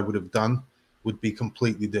and what I would have done would be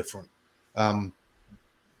completely different.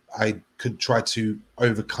 I could try to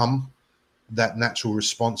overcome that natural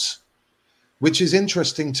response, which is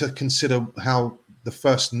interesting to consider how the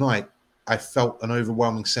first night I felt an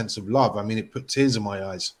overwhelming sense of love. I mean, it put tears in my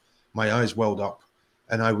eyes. My eyes welled up,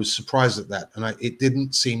 and I was surprised at that. And it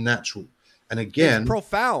didn't seem natural. And again, it's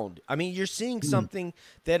profound. I mean, you're seeing something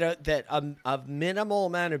that a minimal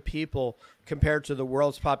amount of people compared to the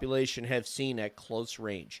world's population have seen at close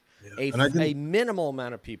range. Yeah. A minimal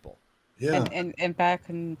amount of people. Yeah. And back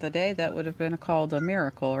in the day, that would have been called a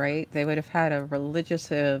miracle, right? They would have had a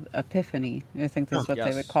religious epiphany. I think that's what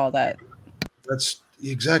they would call that. That's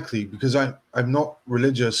exactly, because I'm not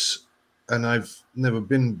religious, and I've never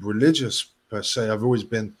been religious per se. I've always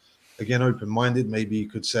been, again, open-minded. Maybe you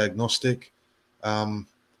could say agnostic.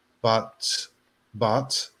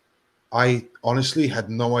 But I honestly had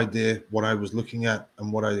no idea what I was looking at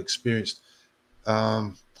and what I experienced.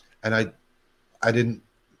 And I didn't,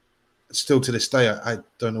 still to this day, I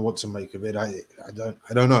don't know what to make of it. I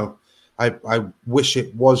don't know. I wish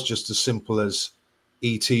it was just as simple as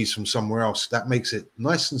ETs from somewhere else. That makes it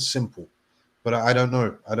nice and simple, but I don't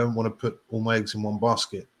know. I don't want to put all my eggs in one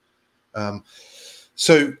basket.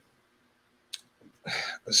 So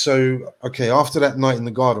okay, after that night in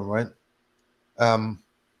the garden, right?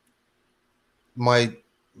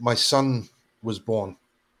 My son was born,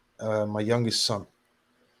 my youngest son,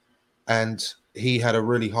 and he had a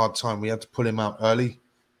really hard time. We had to pull him out early,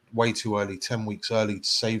 way too early, 10 weeks early, to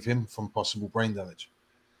save him from possible brain damage.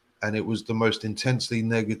 And it was the most intensely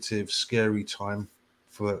negative, scary time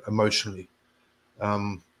for emotionally.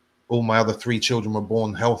 All my other 3 children were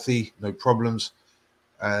born healthy, no problems.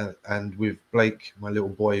 And with Blake, my little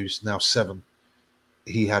boy, who's now 7,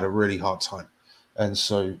 he had a really hard time. And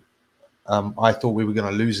so I thought we were going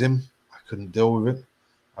to lose him. I couldn't deal with it.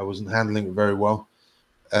 I wasn't handling it very well.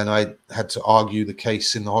 And I had to argue the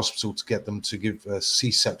case in the hospital to get them to give a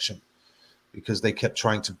C-section, because they kept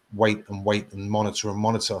trying to wait and monitor.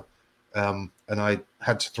 And I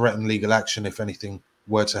had to threaten legal action if anything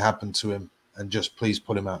were to happen to him, and just please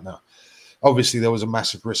pull him out now. Obviously, there was a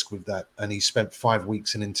massive risk with that, and he spent 5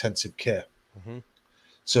 weeks in intensive care. Mm-hmm.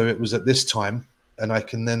 So it was at this time, and I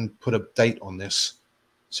can then put a date on this.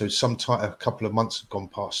 So sometime, a couple of months had gone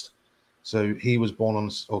past. So he was born on,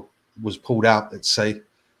 or was pulled out, let's say,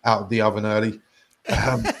 out of the oven early,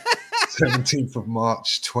 17th of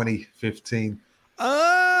March, 2015.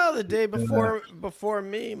 Oh, the day before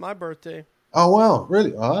me, my birthday. Oh, wow.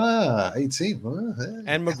 Really? 18. Oh, yeah.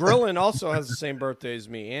 And McGrillen also has the same birthday as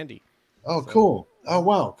me, Andy. Oh, so. Cool. Oh,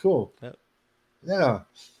 wow. Cool. Yep. Yeah.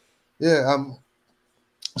 Yeah.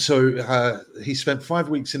 So he spent 5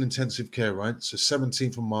 weeks in intensive care, right? So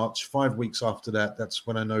 17th of March, 5 weeks after that, that's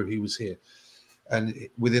when I know he was here. And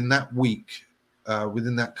within that week,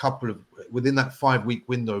 within that 5-week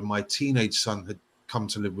window, my teenage son had come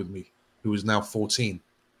to live with me, who was now 14,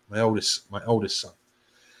 my oldest son,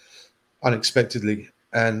 unexpectedly,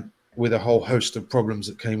 and with a whole host of problems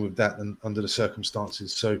that came with that and under the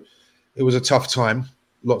circumstances. So it was a tough time,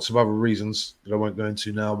 lots of other reasons that I won't go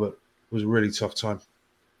into now, but it was a really tough time.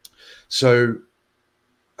 So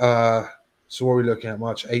what are we looking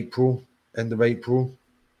at? April, end of April.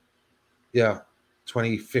 Yeah,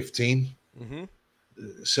 2015. Mm-hmm.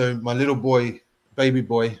 So my little boy, baby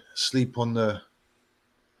boy, asleep on the.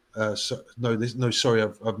 Sorry,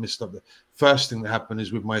 I've messed up. The first thing that happened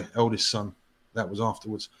is with my eldest son. That was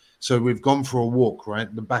afterwards. So we've gone for a walk, right?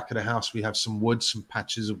 At the back of the house, we have some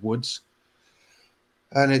patches of woods.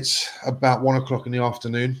 And it's about 1:00 in the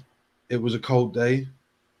afternoon. It was a cold day,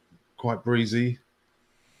 quite breezy,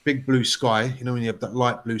 big blue sky. You know, when you have that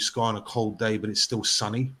light blue sky on a cold day, but it's still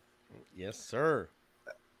sunny. Yes, sir.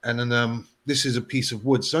 And then this is a piece of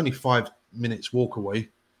woods. It's only 5 minutes walk away.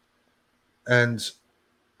 And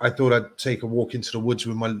I thought I'd take a walk into the woods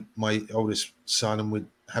with my oldest son, and we'd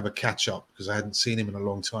have a catch up, because I hadn't seen him in a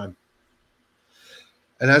long time.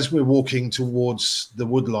 And as we're walking towards the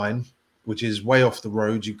wood line, which is way off the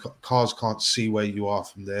road, cars can't see where you are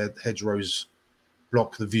from there. The hedgerows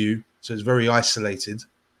block the view. So it's very isolated,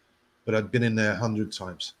 but I'd been in there 100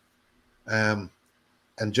 times.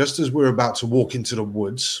 And just as we're about to walk into the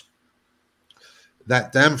woods,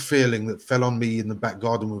 that damn feeling that fell on me in the back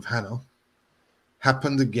garden with Hannah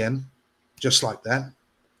happened again, just like that.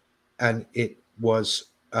 And it was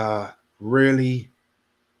really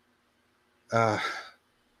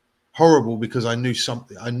horrible, because I knew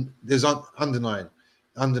something. There's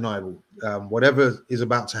undeniable. Whatever is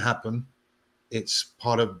about to happen, it's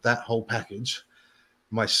part of that whole package.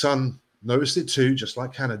 My son noticed it too, just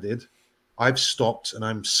like Hannah did. I've stopped and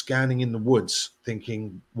I'm scanning in the woods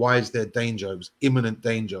thinking, why is there danger? It was imminent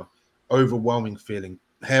danger, overwhelming feeling,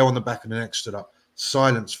 hair on the back of the neck stood up,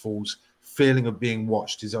 silence falls, feeling of being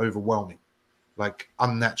watched is overwhelming, like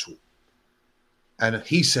unnatural. And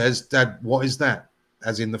he says, Dad, what is that?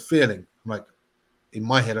 As in the feeling. I'm like, in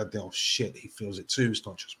my head, I think, oh shit, he feels it too. It's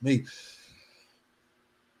not just me.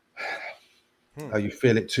 You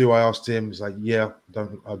feel it too? I asked him. He's like, yeah,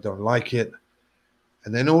 I don't like it.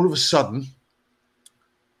 And then all of a sudden,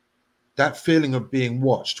 that feeling of being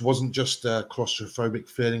watched wasn't just a claustrophobic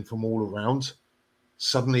feeling from all around.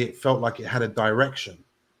 Suddenly it felt like it had a direction.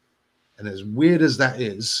 And as weird as that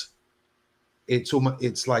is, it's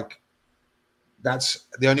like, that's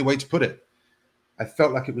the only way to put it. I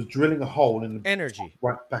felt like it was drilling a hole in the energy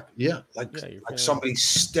right back. Yeah. Like somebody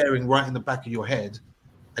staring right in the back of your head,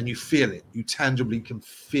 and you feel it. You tangibly can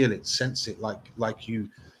feel it, sense it,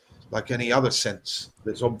 like any other sense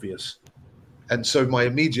that's obvious. And so my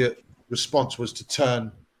immediate response was to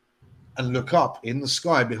turn and look up in the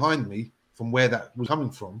sky behind me from where that was coming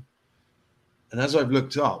from. And as I've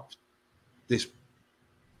looked up, this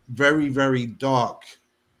very, very dark,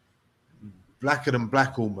 blacker than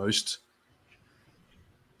black almost,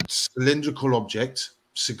 cylindrical object,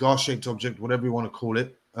 cigar-shaped object, whatever you want to call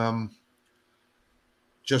it,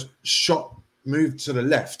 just moved to the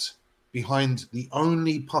left behind the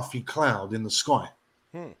only puffy cloud in the sky.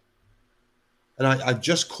 And I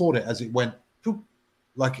just caught it as it went,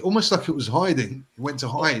 like almost like it was hiding. It went to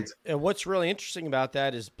hide. And what's really interesting about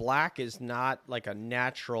that is black is not like a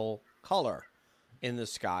natural color in the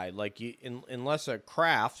sky. Like unless a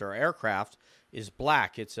craft or aircraft is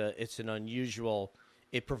black, it's an unusual.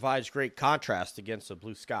 It provides great contrast against the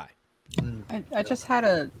blue sky. I just had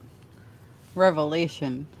a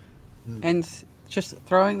revelation, and just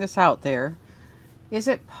throwing this out there. Is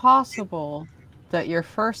it possible that your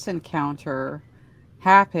first encounter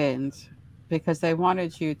happened because they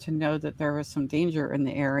wanted you to know that there was some danger in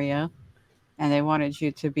the area, and they wanted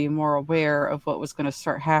you to be more aware of what was going to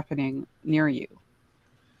start happening near you?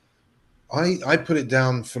 I put it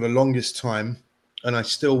down for the longest time, and I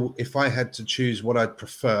still, if I had to choose what I'd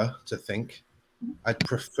prefer to think, I'd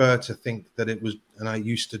prefer to think that it was, and I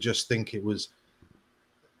used to just think it was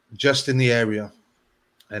just in the area,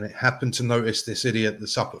 and it happened to notice this idiot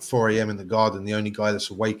that's up at 4 a.m. in the garden, the only guy that's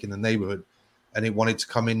awake in the neighborhood, and it wanted to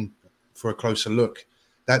come in for a closer look.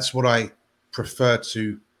 That's what I prefer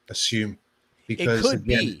to assume, because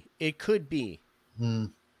it could be.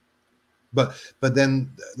 But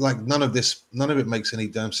then, like, none of it makes any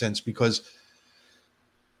damn sense, because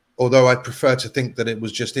although I prefer to think that it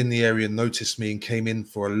was just in the area and noticed me and came in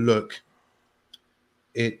for a look,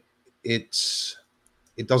 it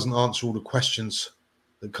doesn't answer all the questions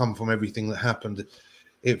that come from everything that happened.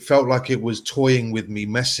 It felt like it was toying with me,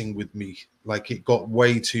 messing with me. Like it got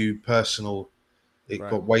way too personal. It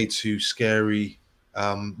got way too scary.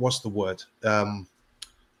 What's the word?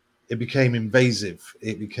 It became invasive.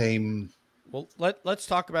 It became... Well, let's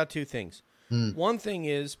talk about two things. One thing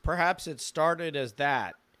is perhaps it started as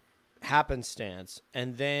that happenstance,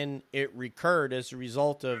 and then it recurred as a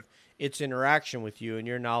result of its interaction with you and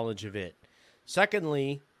your knowledge of it.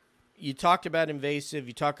 Secondly, you talked about invasive.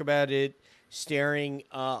 You talk about it staring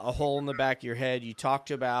a hole in the back of your head. You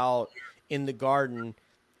talked about in the garden.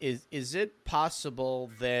 Is it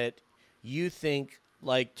possible that you think,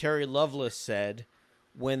 like Terry Lovelace said,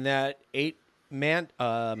 when that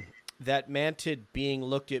mantid being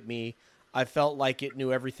looked at me, I felt like it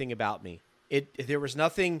knew everything about me. There was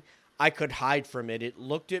nothing I could hide from it. It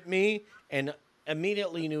looked at me and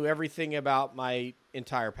immediately knew everything about my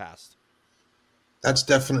entire past. That's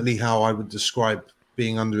definitely how I would describe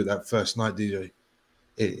being under it that first night, DJ.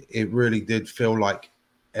 It really did feel like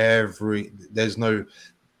that's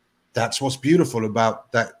what's beautiful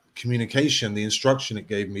about that communication. The instruction it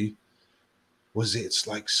gave me was, it's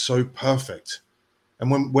like so perfect. And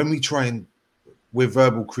when we train, we're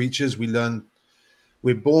verbal creatures.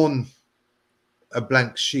 We're born a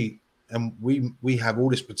blank sheet, and we have all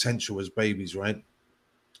this potential as babies, right?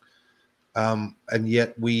 And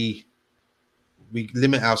yet we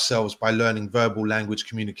limit ourselves by learning verbal language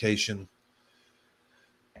communication.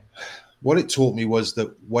 What it taught me was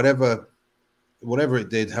that whatever it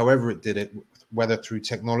did, however it did it, whether through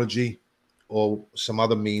technology or some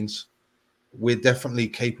other means, we're definitely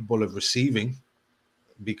capable of receiving,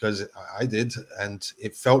 because I did, and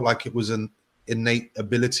it felt like it was an innate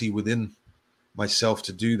ability within myself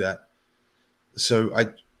to do that. So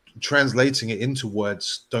translating it into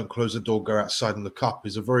words, don't close the door, go outside and look up,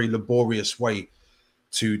 is a very laborious way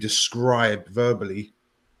to describe verbally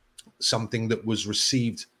something that was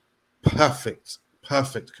received perfect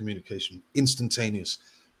communication, instantaneous,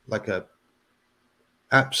 like a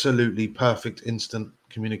absolutely perfect instant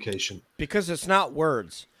communication. Because it's not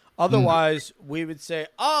words. Otherwise, we would say,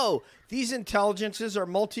 oh, these intelligences are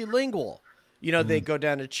multilingual. You know, they go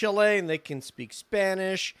down to Chile and they can speak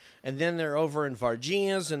Spanish, and then they're over in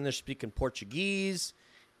Varginhas and they're speaking Portuguese,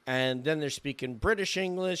 and then they're speaking British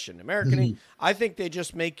English and American English. I think they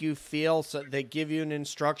just make you feel, so they give you an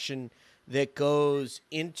instruction that goes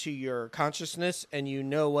into your consciousness, and you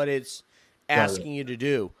know what it's asking you to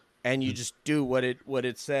do, and you just do what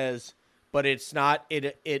it says, but it's not,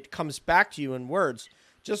 it comes back to you in words.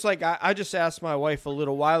 Just like I just asked my wife a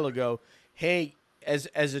little while ago, hey, as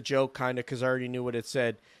a joke, kind of, because I already knew what it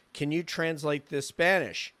said, can you translate this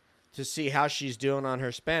Spanish to see how she's doing on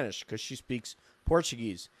her Spanish? Because she speaks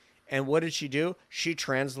Portuguese. And what did she do? She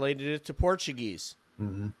translated it to Portuguese.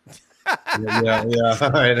 Yeah.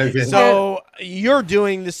 So you're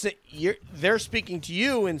doing this. They're speaking to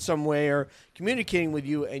you in some way or communicating with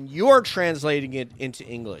you, and you're translating it into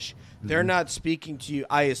English. They're not speaking to you.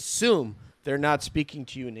 I assume they're not speaking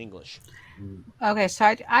to you in English. Okay,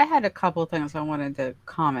 so I had a couple things I wanted to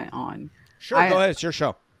comment on. Sure, go ahead. It's your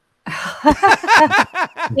show.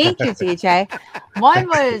 Thank you, DJ. One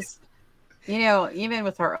was, even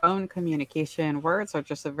with our own communication, words are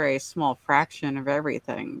just a very small fraction of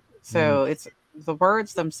everything. So it's the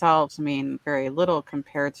words themselves mean very little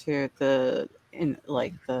compared to the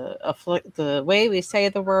way we say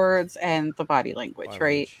the words and the body language,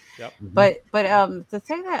 right? Yep. But the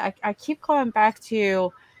thing that I keep going back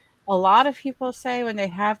to, a lot of people say when they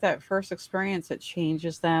have that first experience, it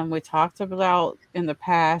changes them. We talked about in the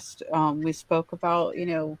past, we spoke about,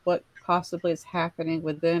 what possibly is happening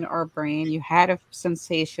within our brain. You had a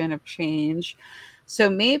sensation of change. So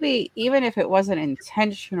maybe even if it wasn't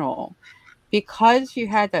intentional, because you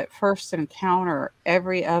had that first encounter,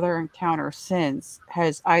 every other encounter since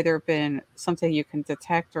has either been something you can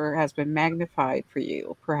detect or has been magnified for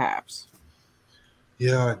you, perhaps.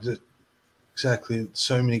 Yeah, exactly.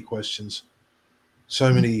 So many questions.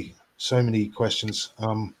 So many questions.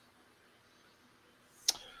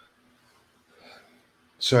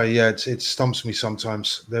 So yeah, it stumps me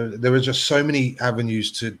sometimes. There are just so many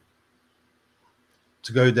avenues to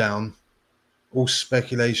go down, all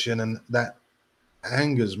speculation, and that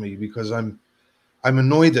angers me because I'm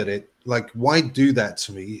annoyed at it. Like, why do that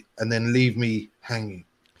to me and then leave me hanging,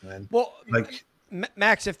 man? Well, like,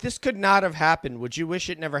 Max, if this could not have happened, would you wish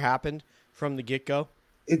it never happened from the get-go?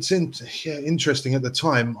 It's interesting. At the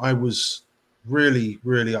time, I was really,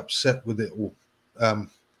 really upset with it all.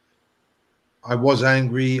 I was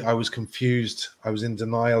angry. I was confused. I was in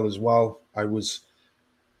denial as well. I was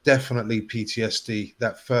definitely PTSD.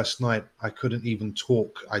 That first night, I couldn't even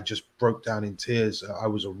talk. I just broke down in tears. I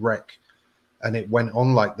was a wreck. And it went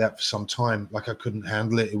on like that for some time. Like, I couldn't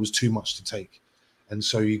handle it. It was too much to take. And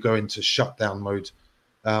so you go into shutdown mode,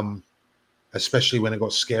 especially when it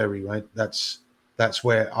got scary, right? That's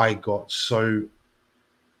where I got so,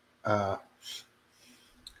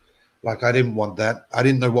 like, I didn't want that. I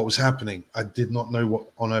didn't know what was happening. I did not know what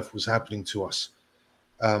on earth was happening to us.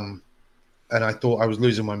 And I thought I was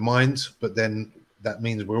losing my mind, but then that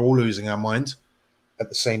means we're all losing our mind at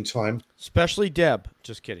the same time. Especially Deb.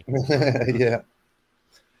 Just kidding. Yeah.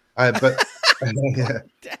 But yeah.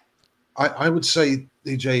 I would say,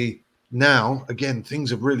 DJ, now, again, things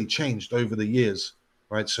have really changed over the years,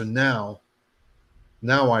 right? So now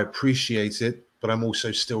I appreciate it, but I'm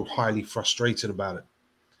also still highly frustrated about it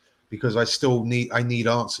because I need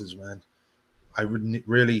answers, man. I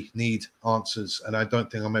really need answers, and I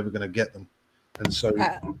don't think I'm ever going to get them. And so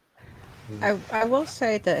I will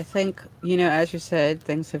say that I think, as you said,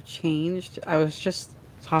 things have changed. I was just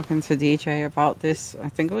talking to DJ about this, I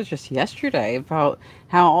think it was just yesterday, about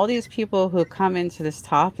how all these people who come into this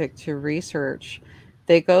topic to research,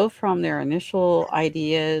 they go from their initial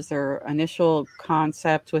ideas, their initial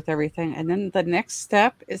concept with everything, and then the next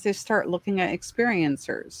step is they start looking at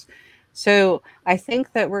experiencers. So I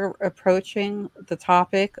think that we're approaching the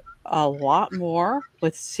topic a lot more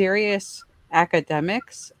with serious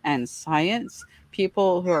academics and science,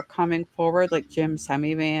 people who are coming forward like Jim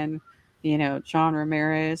Semivan, John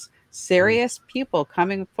Ramirez, serious people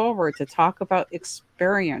coming forward to talk about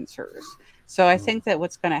experiencers. So I think that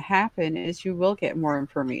what's going to happen is you will get more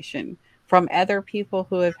information from other people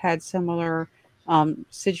who have had similar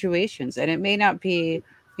situations. And it may not be,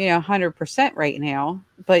 100% right now,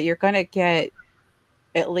 but you're going to get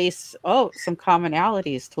at least, some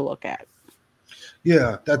commonalities to look at.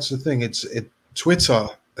 Yeah, that's the thing. Twitter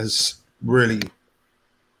has really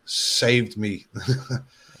saved me.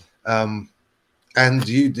 And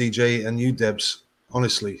you, DJ, and you, Debs,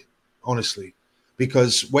 honestly,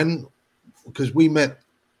 because we met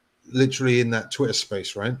literally in that Twitter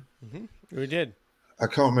space, right? Mm-hmm. We did. I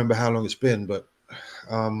can't remember how long it's been, but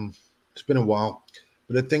it's been a while.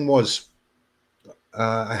 But the thing was,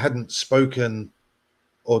 I hadn't spoken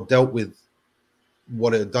or dealt with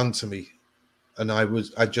what it had done to me. And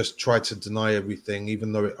I just tried to deny everything,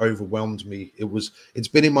 even though it overwhelmed me. It's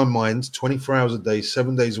been in my mind 24 hours a day,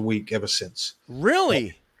 7 days a week ever since.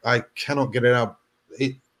 Really? I cannot get it out.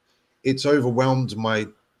 It's overwhelmed my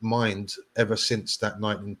mind ever since that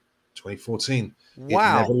night in 2014.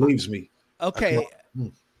 Wow. It never leaves me. Okay.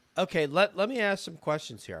 Okay. Let me ask some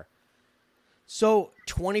questions here. So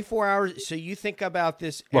 24 hours. So you think about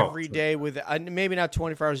this every day with maybe not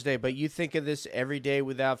 24 hours a day, but you think of this every day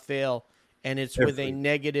without fail, and it's with a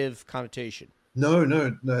negative connotation. No.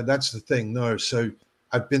 That's the thing. No. So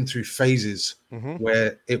I've been through phases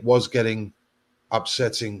where it was getting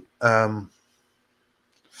upsetting. When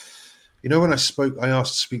I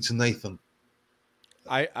asked to speak to Nathan.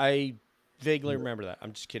 I vaguely remember that.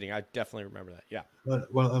 I'm just kidding. I definitely remember that. Yeah.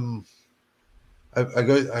 Well,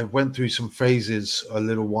 I went through some phases a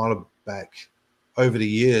little while back over the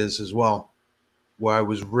years as well, where I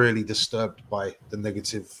was really disturbed by the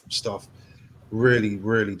negative stuff, really,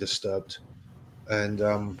 really disturbed,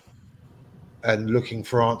 and looking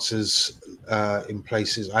for answers in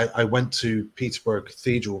places. I went to Peterborough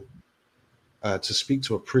Cathedral to speak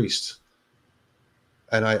to a priest,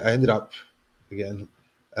 and I ended up again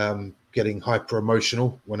getting hyper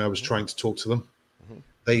emotional when I was trying to talk to them.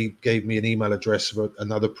 They gave me an email address of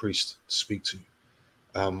another priest to speak to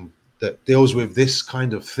that deals with this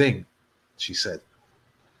kind of thing, she said.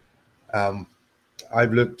 I've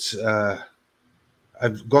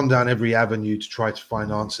gone down every avenue to try to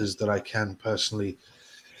find answers that I can personally,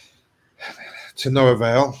 to no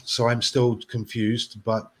avail. So I'm still confused,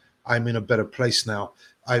 but I'm in a better place now.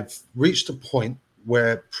 I've reached a point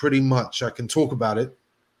where pretty much I can talk about it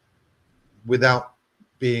without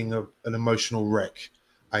being an emotional wreck.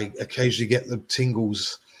 I occasionally get the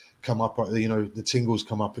tingles come up, the tingles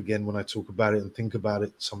come up again when I talk about it and think about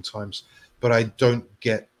it sometimes, but I don't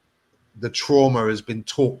get the trauma has been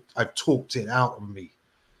talked. I've talked it out of me.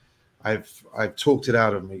 I've talked it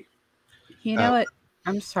out of me. You know what?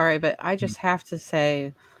 I'm sorry, but I just have to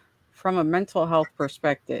say, from a mental health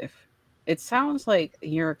perspective, it sounds like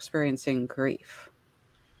you're experiencing grief.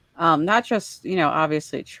 Not just,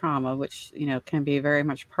 obviously trauma, which, can be very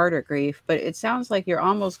much part of grief, but it sounds like you're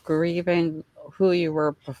almost grieving who you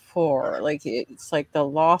were before. Like it's like the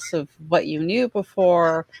loss of what you knew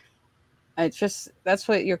before. That's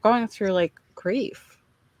what you're going through, like grief.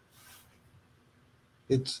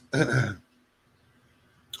 It's, I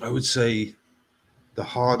would say the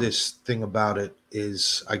hardest thing about it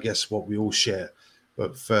is, I guess, what we all share,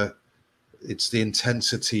 but it's the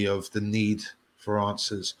intensity of the need for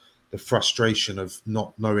answers, the frustration of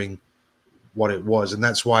not knowing what it was. And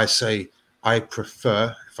that's why I say I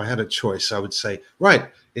prefer, if I had a choice, I would say, right,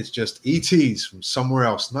 it's just ETs from somewhere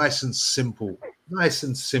else. Nice and simple.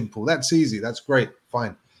 That's easy. That's great.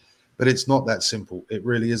 Fine. But it's not that simple. It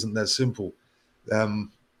really isn't that simple.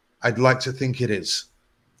 I'd like to think it is.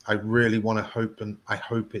 I really want to hope, and I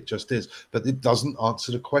hope it just is. But it doesn't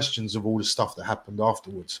answer the questions of all the stuff that happened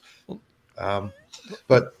afterwards.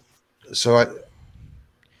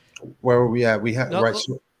 Where are we at? We had right.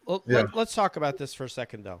 Let's talk about this for a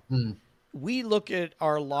second, though. We look at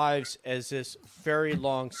our lives as this very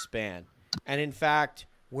long span, and in fact,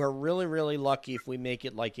 we're really, really lucky if we make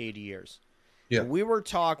it like 80 years. Yeah. We were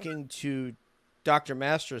talking to Dr.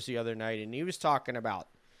 Masters the other night, and he was talking about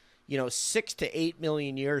 6 to 8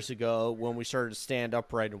 million years ago when we started to stand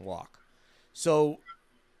upright and walk. So,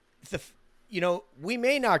 we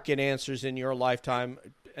may not get answers in your lifetime,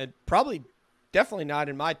 and definitely not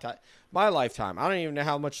in my lifetime. I don't even know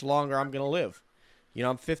how much longer I'm going to live.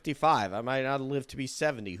 I'm 55. I might not live to be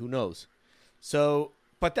 70. Who knows? So,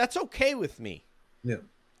 but that's okay with me. Yeah.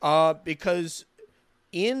 Because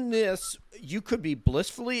in this, you could be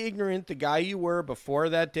blissfully ignorant, the guy you were before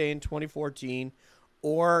that day in 2014,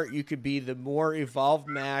 or you could be the more evolved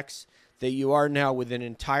Max that you are now with an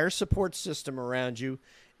entire support system around you,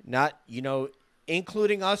 not,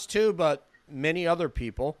 including us too, but many other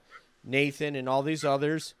people, Nathan and all these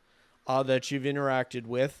others that you've interacted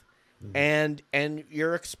with. And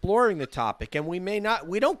you're exploring the topic, and we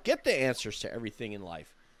don't get the answers to everything in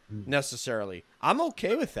life necessarily. I'm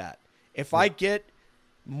okay with that. If I get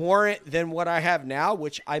more than what I have now,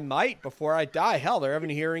 which I might before I die, hell, they're having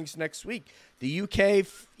hearings next week. The UK,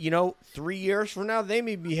 3 years from now, they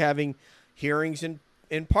may be having hearings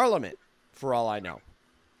in Parliament, for all I know.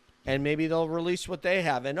 And maybe they'll release what they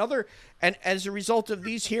have. And as a result of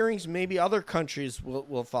these hearings, maybe other countries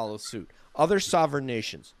will follow suit, other sovereign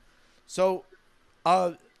nations. So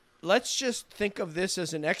let's just think of this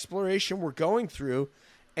as an exploration we're going through.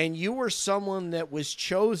 And you were someone that was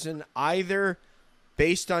chosen either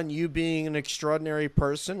based on you being an extraordinary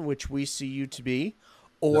person, which we see you to be,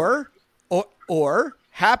 or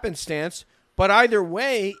happenstance. But either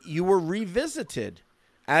way, you were revisited,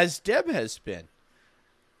 as Deb has been.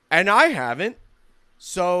 And I haven't.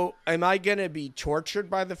 So am I going to be tortured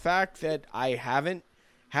by the fact that I haven't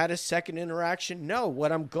had a second interaction? No.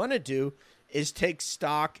 What I'm going to do is take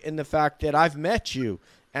stock in the fact that I've met you,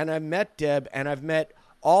 and I've met Deb, and I've met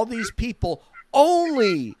all these people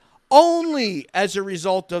only as a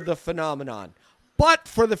result of the phenomenon. But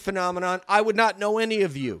for the phenomenon, I would not know any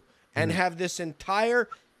of you and have this entire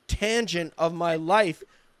tangent of my life,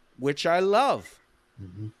 which I love.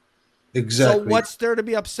 Mm-hmm. Exactly. So what's there to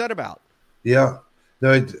be upset about? Yeah.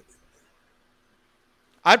 No,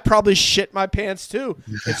 I'd probably shit my pants too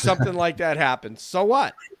if something like that happens. So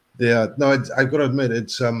what? Yeah. No, I've got to admit,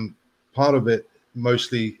 it's part of it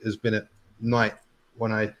mostly has been at night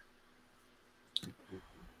when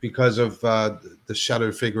because of the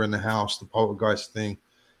shadow figure in the house, the poltergeist thing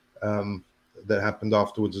that happened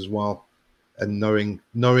afterwards as well, and knowing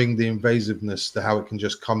the invasiveness, how it can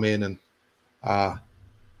just come in and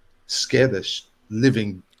scare the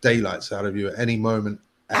living daylights out of you at any moment.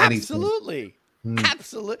 Absolutely.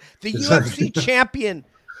 Absolutely. The UFC champion,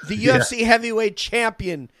 the UFC heavyweight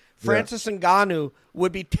champion, Francis Ngannou,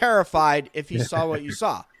 would be terrified if he saw what you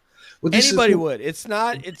saw. Well, anybody would. It's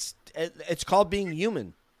called being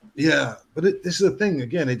human. Yeah, but this is the thing.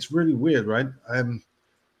 Again, it's really weird, right?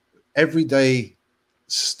 Everyday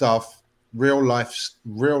stuff, real life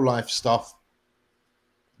stuff.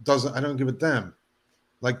 I don't give a damn.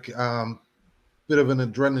 Like, bit of an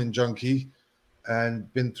adrenaline junkie,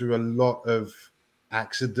 and been through a lot of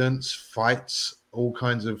accidents, fights, all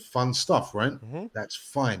kinds of fun stuff. Right? Mm-hmm. That's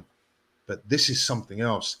fine. But this is something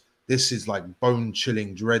else. This is like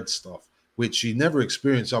bone-chilling dread stuff, which you never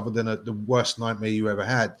experience other than the worst nightmare you ever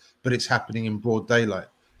had, but it's happening in broad daylight.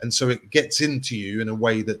 And so it gets into you in a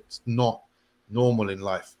way that's not normal in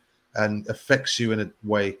life and affects you in a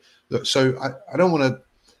way. Look, so I don't want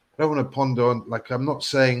to ponder on, like, I'm not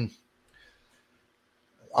saying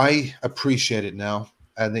I appreciate it now,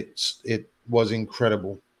 and it was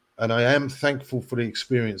incredible. And I am thankful for the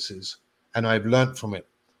experiences, and I've learned from it.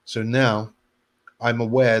 So now I'm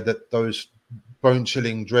aware that those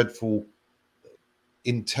bone-chilling, dreadful,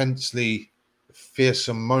 intensely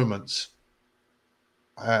fearsome moments,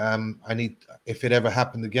 I need, if it ever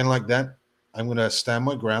happened again like that, I'm going to stand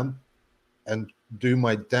my ground and do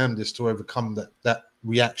my damnedest to overcome that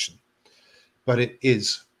reaction. But it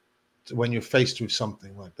is, when you're faced with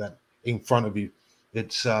something like that in front of you,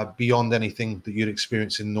 it's beyond anything that you'd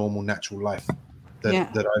experience in normal, natural life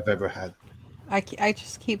that I've ever had. I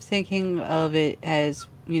just keep thinking of it as,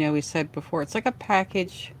 we said before, it's like a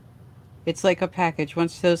package. It's like a package.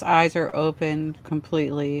 Once those eyes are open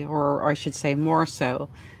completely, or I should say more so,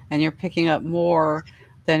 and you're picking up more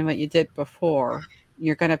than what you did before,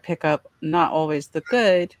 you're going to pick up not always the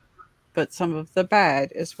good, but some of the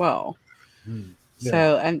bad as well. Yeah.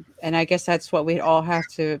 So, and I guess that's what we all have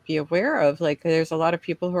to be aware of. Like, there's a lot of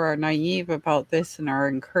people who are naive about this and are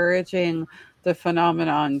encouraging the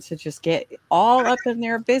phenomenon to just get all up in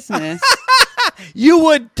their business. You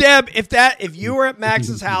would, Deb, if you were at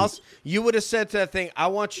Max's house, you would have said to that thing, I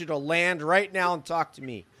want you to land right now and talk to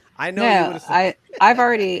me. I know you would have said I've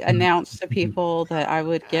already announced to people that I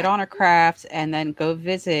would get on a craft and then go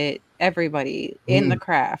visit everybody in the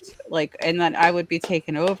craft. Like, and then I would be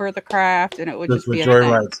taking over the craft, and it would just be a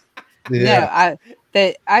joyride. Yeah.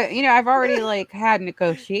 No, I've already had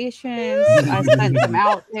negotiations. I sent them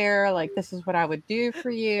out there. Like, this is what I would do for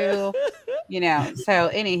you. So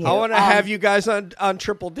anywho, I want to have you guys on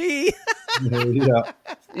Triple D.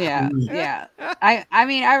 Yeah. I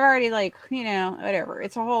mean, I've already whatever.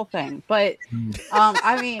 It's a whole thing. But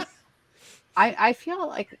I feel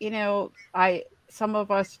like, some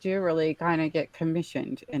of us do really kind of get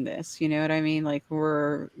commissioned in this. You know what I mean? Like,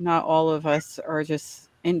 we're not all of us are just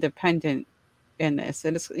independent in this.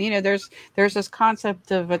 And it's, there's this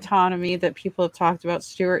concept of autonomy that people have talked about.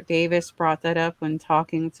 Stuart Davis brought that up when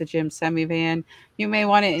talking to Jim Semivan. You may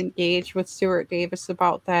want to engage with Stuart Davis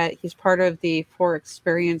about that. He's part of the For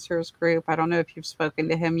Experiencers group. I don't know if you've spoken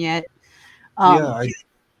to him yet. I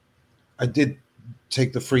did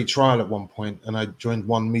take the free trial at one point, and I joined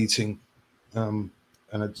one meeting, and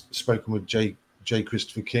I'd spoken with J.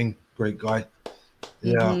 Christopher King, great guy.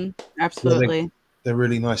 Yeah, absolutely. they're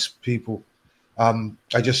really nice people.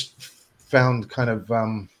 I just found kind of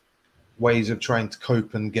ways of trying to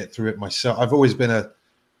cope and get through it myself. I've always been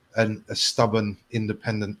a stubborn,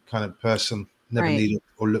 independent kind of person. Never Right. needed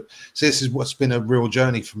or look. So this is what's been a real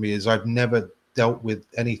journey for me. Is I've never dealt with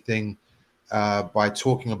anything by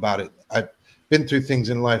talking about it. I've been through things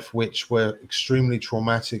in life which were extremely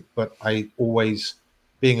traumatic, but I always,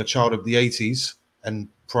 being a child of the 80s and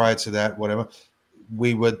prior to that, whatever,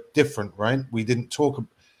 we were different, right? We didn't talk.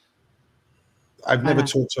 I've never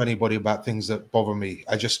talked to anybody about things that bother me.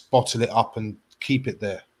 I just bottle it up and keep it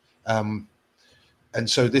there. And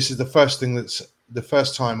so this is the first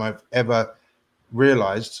time I've ever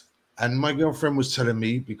realized. And my girlfriend was telling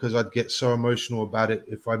me, because I'd get so emotional about it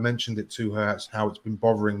if I mentioned it to her, how it's been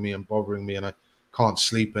bothering me, and I can't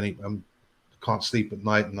sleep can't sleep at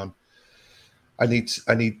night, and I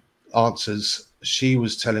need answers. She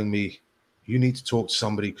was telling me, you need to talk to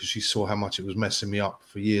somebody, because she saw how much it was messing me up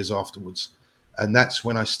for years afterwards. And that's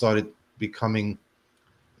when I started becoming,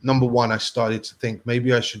 number one, I started to think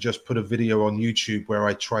maybe I should just put a video on YouTube where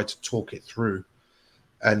I try to talk it through,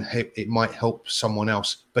 and it might help someone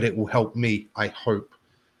else, but it will help me, I hope.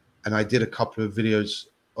 And I did a couple of videos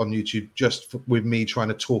on YouTube just with me trying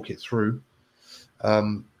to talk it through.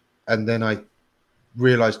 And then I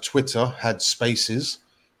realized Twitter had spaces,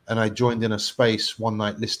 and I joined in a space one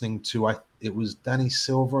night listening to, it was Danny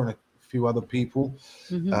Silver and a few other people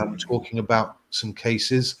talking about some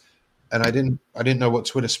cases. And I didn't know what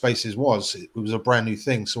Twitter Spaces was. It was a brand new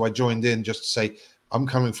thing. So I joined in just to say, I'm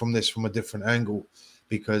coming from this from a different angle,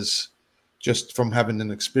 because just from having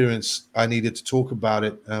an experience, I needed to talk about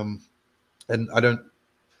it. And I don't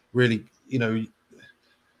really,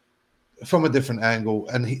 from a different angle.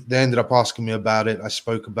 And they ended up asking me about it. I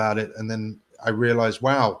spoke about it. And then I realized,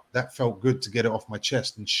 wow, that felt good to get it off my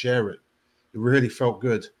chest and share it. It really felt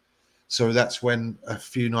good. So that's when a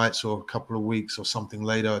few nights or a couple of weeks or something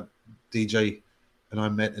later, DJ and I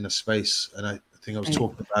met in a space, and I think I was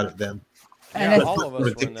talking about it then. Yeah, And all of us were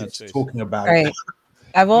in that addicted to space. talking about Right. it.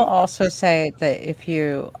 I will also say that if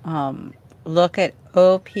you look at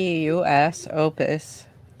Opus,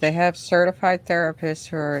 they have certified therapists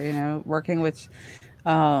who are, working with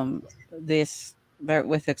with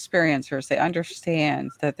experiencers. They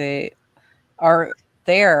understand that they are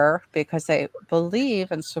there because they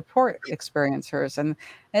believe and support experiencers, and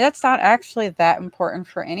that's not actually that important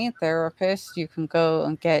for any therapist. You can go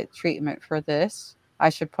and get treatment for this. I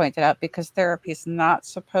should point it out, because therapy is not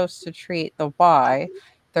supposed to treat the why,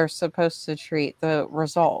 they're supposed to treat the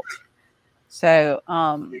result. So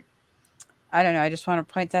I don't know, I just want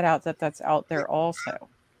to point that out, that's out there also.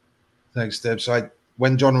 Thanks, Deb. So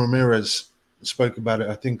when John Ramirez spoke about it,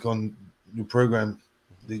 I think on your program,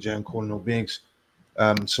 DJ and Calling All Beings,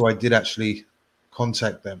 so I did actually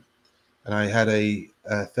contact them, and I had a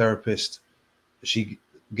therapist. She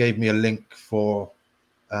gave me a link for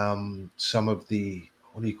some of the,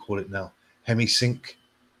 what do you call it now, HemiSync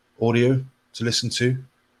audio to listen to.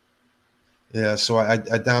 Yeah, so I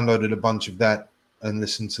downloaded a bunch of that and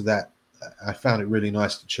listened to that. I found it really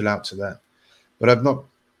nice to chill out to that, but I've not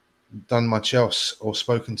done much else or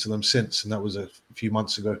spoken to them since, and that was a few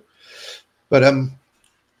months ago. But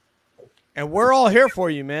and we're all here for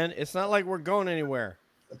you, man. It's not like we're going anywhere.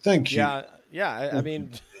 Thank you. Yeah. I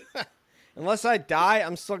mean, unless I die,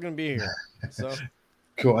 I'm still going to be here. So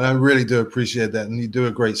cool, and I really do appreciate that, and you do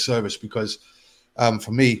a great service, because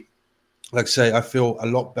for me, like I say, I feel a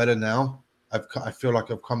lot better now. I feel like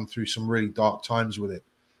I've come through some really dark times with it,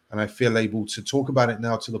 and I feel able to talk about it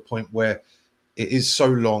now to the point where it is so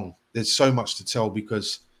long. There's so much to tell,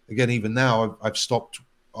 because again, even now I've stopped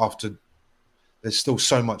after. There's still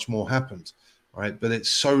so much more happened, right? But it's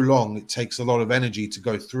so long. It takes a lot of energy to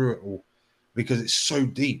go through it all, because it's so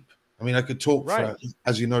deep. I mean, I could talk for,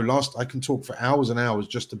 as you know, I can talk for hours and hours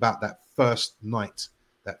just about that first night,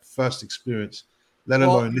 that first experience, let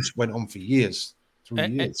alone this went on for years,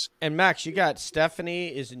 years. And Max, you got Stephanie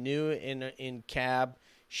is new in CAB.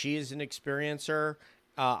 She is an experiencer.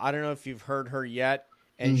 I don't know if you've heard her yet.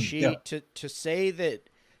 And to say that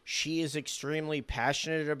she is extremely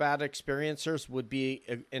passionate about experiencers would be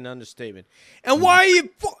an understatement. And why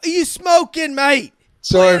are you smoking, mate?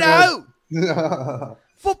 Sorry,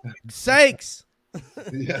 for sakes.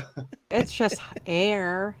 Yeah, it's just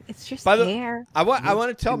air. It's just air. I want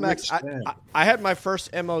to tell Max, I had my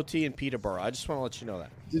first MOT in Peterborough. I just want to let you know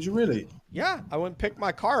that. Did you really? Yeah, I went and picked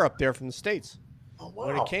my car up there from the States. Oh, wow.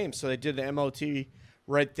 When it came. So they did the MOT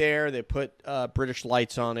right there. They put British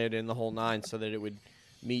lights on it and the whole nine so that it would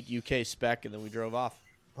meet UK spec, and then we drove off.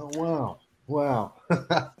 Oh, wow.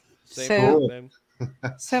 So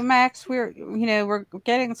So Max, we're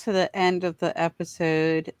getting to the end of the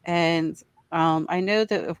episode, and I know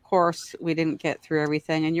that of course we didn't get through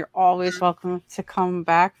everything, and you're always welcome to come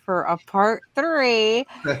back for a part 3. And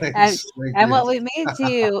Thanks. Thank and you. what we may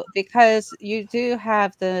do, because you do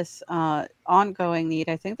have this ongoing need,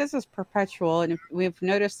 I think this is perpetual, and we've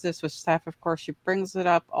noticed this with Steph. Of course, she brings it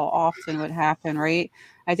up often. What happened, right?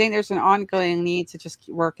 I think there's an ongoing need to just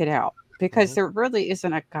work it out because Mhm. there really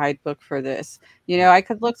isn't a guidebook for this. I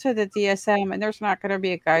could look to the DSM and there's not going to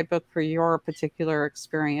be a guidebook for your particular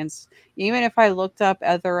experience. Even if I looked up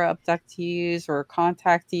other abductees or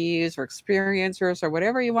contactees or experiencers or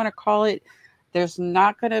whatever you want to call it, there's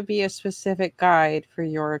not going to be a specific guide for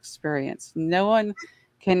your experience. No one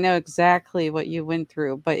can know exactly what you went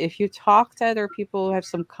through. But if you talk to other people who have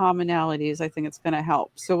some commonalities, I think it's going to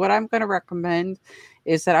help. So, what I'm going to recommend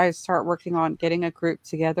is that I start working on getting a group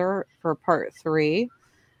together for part 3.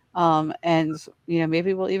 And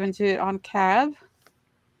maybe we'll even do it on cab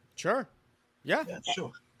Sure. Yeah. Yeah,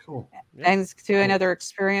 sure. Cool. Yeah. and do Cool. another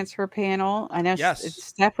experience her panel. I know Yes.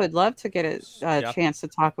 Steph would love to get a Yep. chance to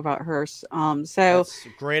talk about hers. So That's a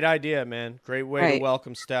great idea, man. Great way to right,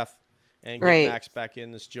 welcome Steph and get right, Max back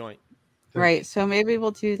in this joint. Thank right. So maybe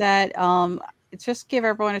we'll do that. Just give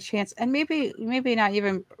everyone a chance, and maybe not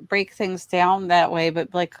even break things down that way,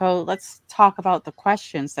 but like, oh, let's talk about the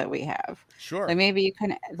questions that we have. Sure. Like maybe you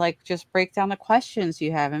can like just break down the questions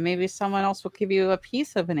you have, and maybe someone else will give you a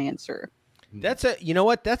piece of an answer. you. You know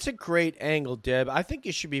what? That's a great angle, Deb. I think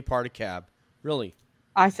you should be part of cab. Really.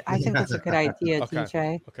 I think that's a good idea, Okay.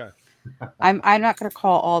 DJ. Okay. I'm not going to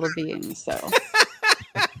call all the beings, so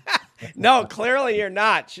No, clearly you're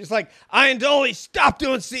not. She's like, Iron Dolly, stop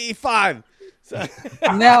doing CE5. So,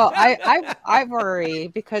 no, I worry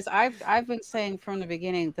because I've been saying from the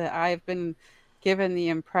beginning that I've been given the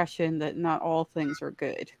impression that not all things are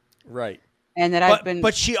good, right. and that I've been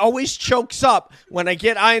But she always chokes up when I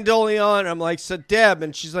get Iron Dolly on. I'm like, so Deb,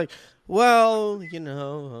 and she's like, well,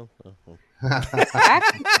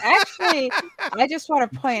 actually. I just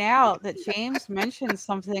want to point out that James mentioned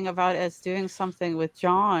something about us doing something with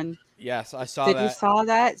John. Yes, I saw Did that. you saw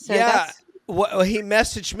that? So Yeah. that's Well, he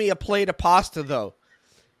messaged me a plate of pasta, though.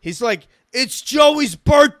 He's like, it's Joey's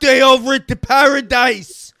birthday over at the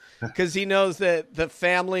Paradise. Because he knows that the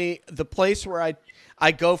family, the place where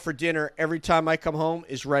I go for dinner every time I come home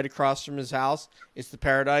is right across from his house. It's the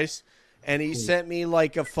Paradise. And he sent me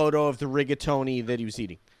like a photo of the rigatoni that he was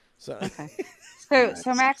eating. So okay.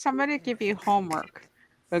 So Max, I'm going to give you homework,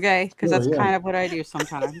 okay? Because Sure, that's yeah. kind of what I do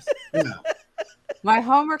sometimes. Yeah. My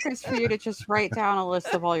homework is for you to just write down a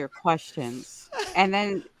list of all your questions, and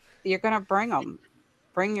then you're going to bring them.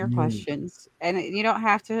 Bring your questions, and you don't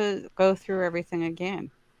have to go through everything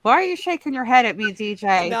again. Why are you shaking your head at me,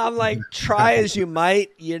 DJ? now I'm like, try as you might,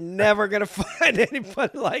 you're never going to find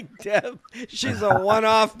anybody like Deb. She's a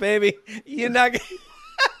one-off, baby. You're not going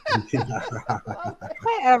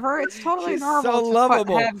Whatever. It's totally She's normal so to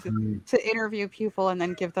lovable. to interview people and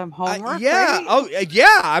then give them homework. yeah. right? Oh,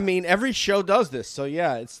 yeah. I mean, every show does this. So,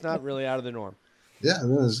 yeah, it's not really out of the norm. Yeah,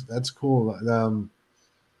 that's cool.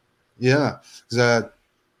 Yeah, 'cause,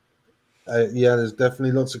 yeah, there's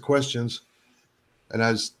definitely lots of questions, and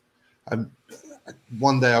I'm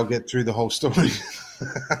one day I'll get through the whole story.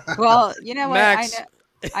 Well, you know what? Max.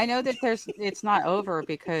 I know that it's not over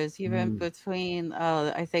because even between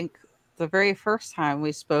I think the very first time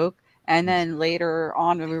we spoke and then later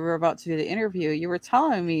on when we were about to do the interview, you were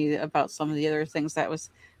telling me about some of the other things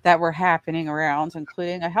that were happening around,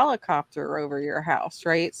 including a helicopter over your house,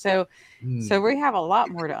 right? So we have a lot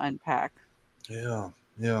more to unpack. Yeah,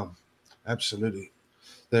 absolutely.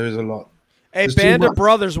 There is a lot. Hey, There's too Band of much.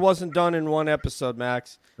 Brothers wasn't done in one episode,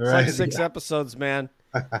 Max. It's like Right, 6 yeah. episodes, man.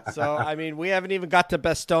 So, I mean, we haven't even got to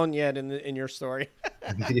Bastogne yet in your story.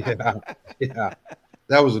 Yeah.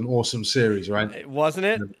 That was an awesome series, right? Wasn't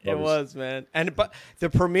it? Band of It Brothers. was, man. But the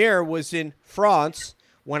premiere was in France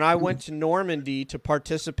when I went to Normandy to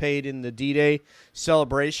participate in the D-Day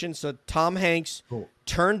celebration. So Tom Hanks Cool.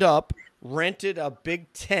 turned up, rented a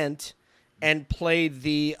big tent, and played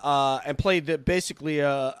the basically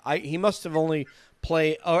he must have only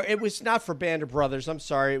played, or it was not for Band of Brothers. I'm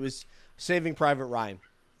sorry, it was Saving Private Ryan.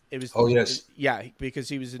 It was. Oh, yes. Yeah, because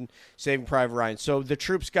he was in Saving Private Ryan. So the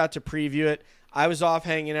troops got to preview it. I was off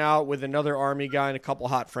hanging out with another Army guy and a couple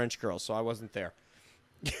hot French girls, so I wasn't there.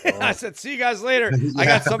 I said, "See you guys later." I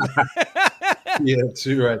got some. Yeah,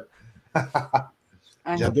 too right. I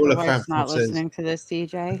hope J'adore your la wife's femme not française. listening to this,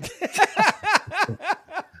 DJ.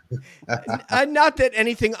 Not that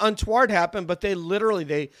anything untoward happened, but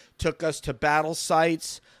they took us to battle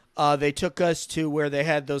sites. They took us to where they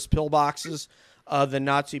had those pillboxes the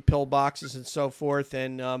Nazi pillboxes and so forth,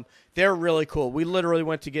 and they're really cool. We literally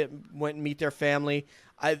went and meet their family.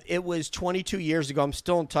 It was 22 years ago. I'm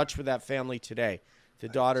still in touch with that family today, the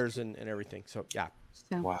daughters and everything. So yeah.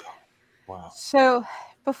 Wow. So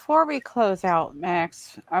before we close out,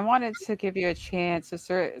 Max, I wanted to give you a chance. Is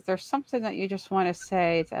there something that you just want to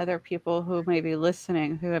say to other people who may be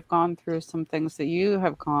listening, who have gone through some things that you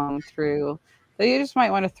have gone through, that you just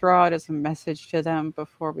might want to throw out as a message to them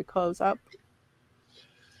before we close up?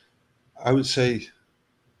 I would say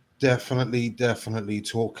definitely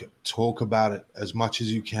talk about it as much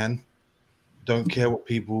as you can. Don't care what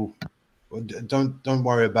people. Don't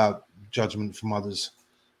worry about judgment from others,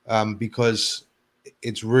 because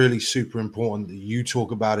it's really super important that you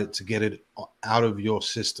talk about it, to get it out of your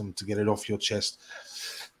system, to get it off your chest,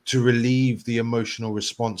 to relieve the emotional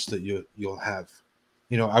response that you'll have.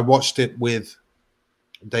 You know, I watched it with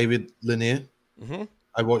David Lanier. Mm-hmm.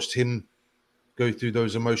 I watched him go through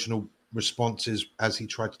those emotional responses as he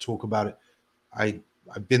tried to talk about it. I've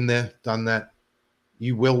been there, done that.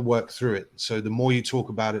 You will work through it. So the more you talk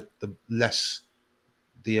about it, the less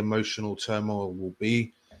the emotional turmoil will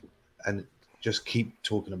be. And just keep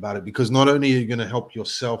talking about it, because not only are you going to help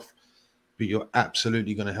yourself, but you're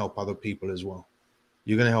absolutely going to help other people as well.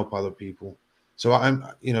 You're going to help other people. So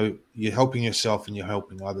you're helping yourself and you're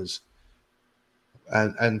helping others.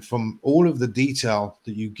 And from all of the detail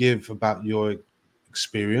that you give about your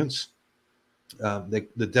experience,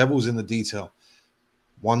 the devil's in the detail.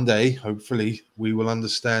 One day, hopefully, we will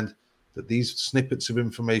understand that these snippets of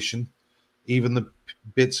information, even the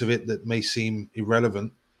bits of it that may seem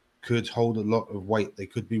irrelevant, could hold a lot of weight. They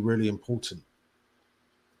could be really important.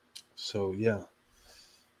 So, yeah.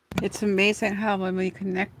 It's amazing how when we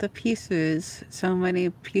connect the pieces, so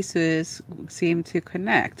many pieces seem to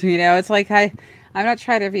connect. You know, it's like I'm not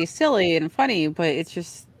trying to be silly and funny, but it's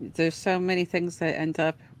just there's so many things that end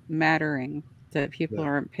up mattering that people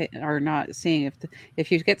are not seeing.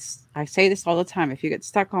 If you get, I say this all the time, if you get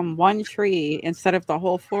stuck on one tree instead of the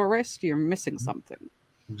whole forest, you're missing something.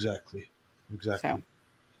 Exactly. So.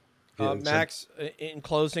 Max, in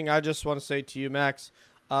closing, I just want to say to you, Max,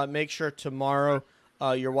 make sure tomorrow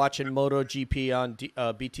you're watching MotoGP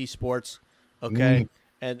on BT Sports, okay?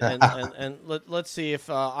 And let's see if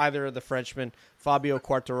either of the Frenchmen, Fabio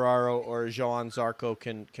Quartararo or Johan Zarco,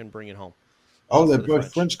 can bring it home. Oh, they're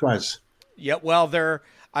both French guys. Yeah, well, they're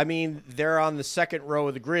on the second row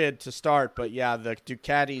of the grid to start, but yeah, the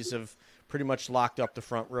Ducatis have pretty much locked up the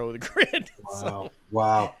front row of the grid.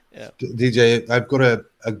 Wow. Yeah. DJ, I've got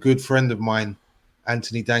a good friend of mine,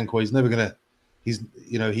 Anthony Danko. He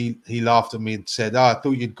laughed at me and said, I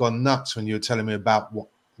thought you'd gone nuts when you were telling me about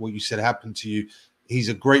what you said happened to you. He's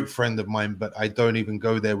a great friend of mine, but I don't even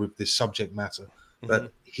go there with this subject matter. Mm-hmm.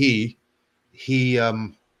 But he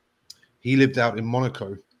lived out in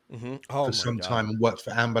Monaco for some time and worked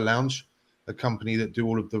for Amber Lounge, a company that do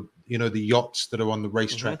all of the yachts that are on the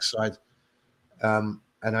racetrack side. And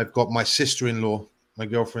I've got my sister-in-law, my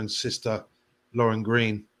girlfriend's sister, Lauren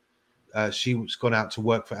Green. She's gone out to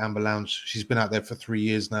work for Amber Lounge. She's been out there for 3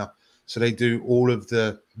 years now. So they do all of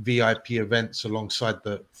the VIP events alongside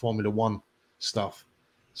the Formula One stuff.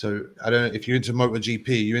 So I don't know if you're into MotoGP,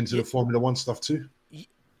 you into the Formula One stuff too?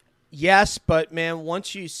 Yes, but man,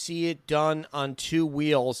 once you see it done on two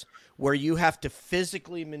wheels where you have to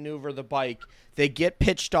physically maneuver the bike, they get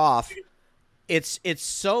pitched off. It's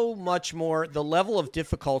so much more. The level of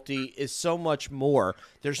difficulty is so much more.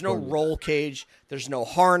 There's no roll cage. There's no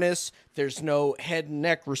harness. There's no head and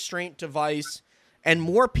neck restraint device. And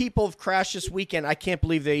more people have crashed this weekend. I can't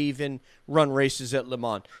believe they even run races at Le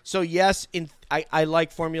Mans. So, yes, I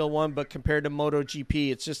like Formula One, but compared to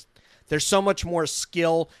MotoGP, it's just there's so much more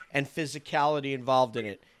skill and physicality involved in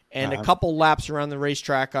it. And a couple laps around the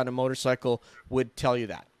racetrack on a motorcycle would tell you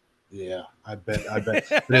that. Yeah, I bet.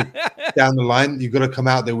 But down the line, you got to come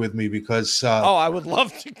out there with me because. I would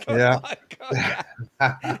love to go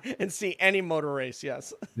and see any motor race.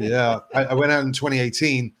 Yes. Yeah, I went out in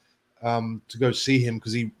 2018 to go see him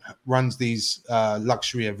because he runs these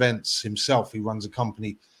luxury events himself. He runs a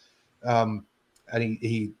company, and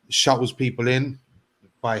he shuttles people in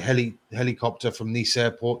by helicopter from Nice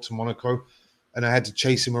Airport to Monaco, and I had to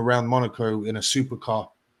chase him around Monaco in a hypercar.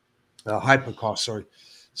 Sorry.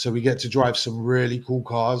 So we get to drive some really cool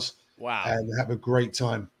cars. Wow. And have a great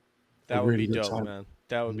time. That would be dope, man.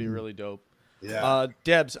 That would be really dope. Yeah.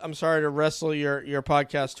 Debs, I'm sorry to wrestle your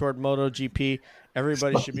podcast toward MotoGP.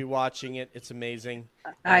 Everybody should be watching it. It's amazing.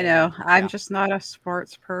 I know. I'm just not a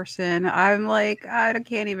sports person. I'm like, I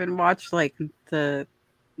can't even watch like the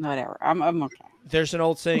whatever. I'm okay. There's an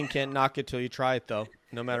old saying, can't knock it till you try it, though.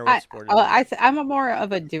 no matter what sport it is. I'm a more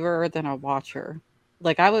of a doer than a watcher.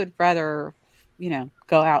 Like I would rather,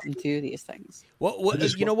 go out and do these things.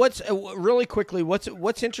 What's really quickly?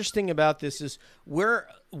 What's interesting about this is we're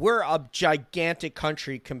a gigantic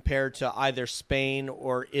country compared to either Spain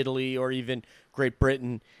or Italy or even Great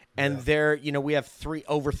Britain. And there, we have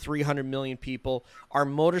over 300 million people. Our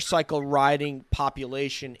motorcycle riding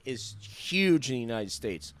population is huge in the United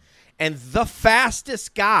States. And the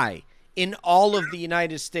fastest guy in all of the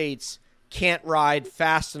United States can't ride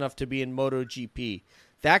fast enough to be in MotoGP.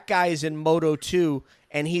 That guy is in Moto 2,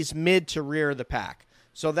 and he's mid to rear of the pack.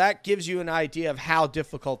 So that gives you an idea of how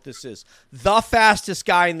difficult this is. The fastest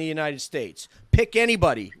guy in the United States. Pick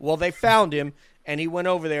anybody. Well, they found him, and he went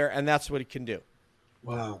over there, and that's what he can do.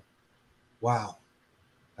 Wow.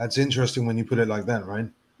 That's interesting when you put it like that, right?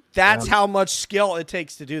 That's how much skill it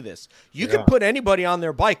takes to do this. You can put anybody on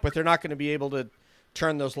their bike, but they're not going to be able to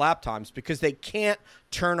turn those lap times because they can't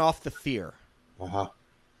turn off the fear. Yeah,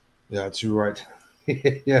 that's you right.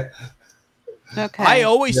 Yeah. Okay. I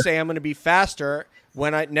always say I'm going to be faster.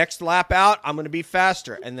 When next lap out, I'm going to be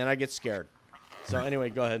faster, and then I get scared. So anyway,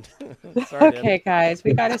 go ahead. Sorry, okay, guys,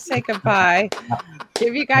 we got to say goodbye.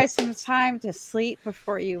 Give you guys some time to sleep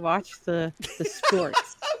before you watch the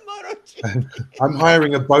sports. I'm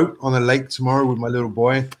hiring a boat on a lake tomorrow with my little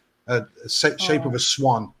boy, shape of a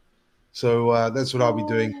swan. So that's what I'll be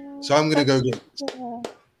doing. So I'm going to go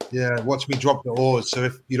watch me drop the oars. So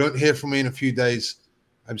if you don't hear from me in a few days,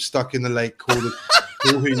 I'm stuck in the lake. Call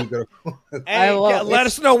who you go. Hey, let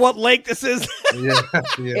us know what lake this is. Yeah.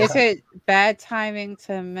 Is it bad timing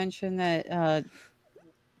to mention that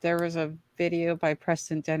there was a video by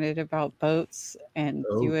Preston Dennett about boats and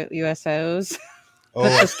USOs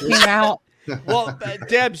that just came out? Well,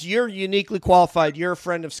 Debs, you're uniquely qualified. You're a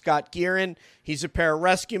friend of Scott Gearin. He's a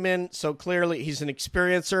pararescueman, so clearly he's an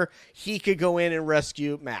experiencer. He could go in and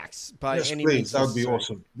rescue Max by any means. That would be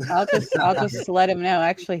awesome. I'll just let him know.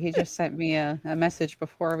 Actually, he just sent me a message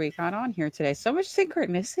before we got on here today. So much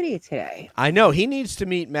synchronicity today. I know. He needs to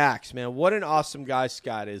meet Max, man. What an awesome guy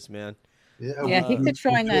Scott is, man. Yeah, he could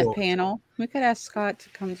join that panel. We could ask Scott to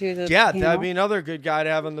come do the panel. That'd be another good guy to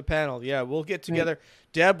have on the panel. Yeah, we'll get together. Right.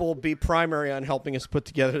 Deb will be primary on helping us put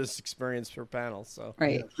together this experience for panel. So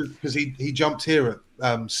right, because he jumped here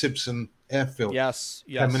at Simpson Airfield. Yes,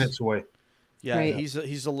 10 minutes away. Yeah, right.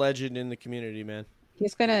 He's a legend in the community, man.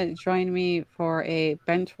 He's gonna join me for a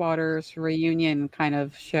Bentwaters reunion kind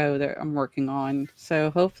of show that I'm working on. So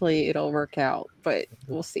hopefully it'll work out, but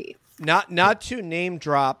we'll see. Not to name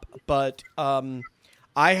drop, but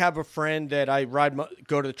I have a friend that I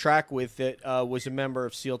go to the track with that was a member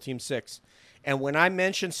of SEAL Team 6. And when I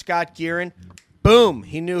mentioned Scott Gearin, boom,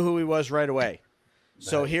 he knew who he was right away. Nice.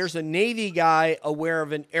 So here's a Navy guy aware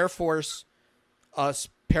of an Air Force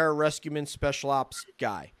pararescueman special ops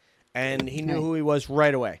guy. And he knew who he was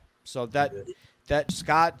right away. So that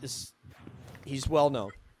Scott he's well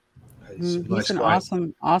known. He's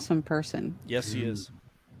an awesome person. Yes, he is.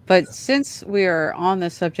 But since we are on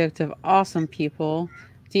the subject of awesome people,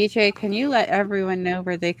 DJ, can you let everyone know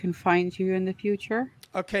where they can find you in the future?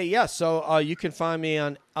 Okay, yeah. So you can find me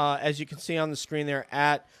on, as you can see on the screen there,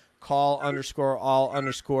 at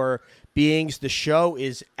call_all_beings. The show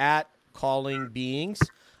is at Calling Beings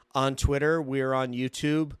on Twitter. We're on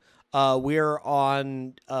YouTube. We're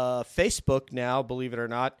on Facebook now, believe it or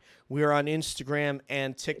not. We're on Instagram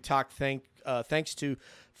and TikTok, thanks to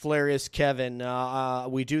Falarius Kevin.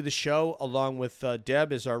 We do the show along with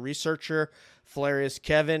Deb as our researcher. Falarius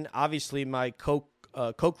Kevin, obviously my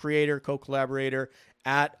co-creator, co-collaborator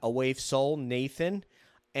at A Wave Soul, Nathan,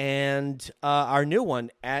 and our new one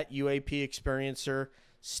at UAP Experiencer,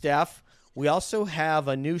 Steph. We also have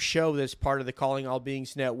a new show that's part of the Calling All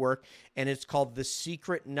Beings Network, and it's called The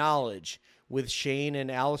Secret Knowledge with Shane and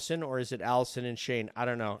Allison, or is it Allison and Shane? I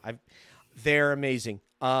don't know. They're amazing.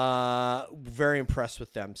 Very impressed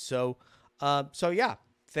with them. So yeah,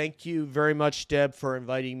 thank you very much, Deb, for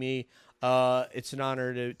inviting me. It's an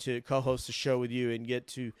honor to co-host the show with you and get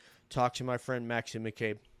to talk to my friend Maxie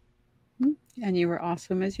McCabe. And you were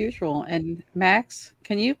awesome as usual. And Max,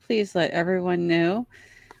 can you please let everyone know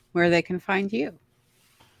where they can find you?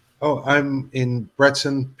 Oh, I'm in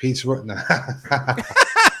Breton, Peterborough. No.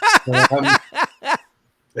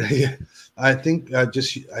 I think I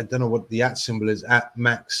don't know what the @ symbol is, at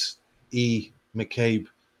Max E McCabe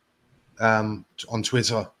on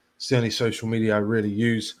Twitter. It's the only social media I really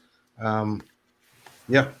use.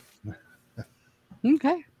 Yeah.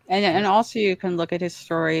 Okay. And also you can look at his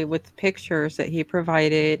story with pictures that he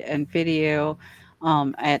provided and video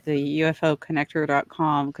at the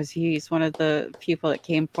UFOconnector.com, because he's one of the people that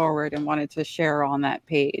came forward and wanted to share on that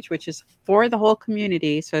page, which is for the whole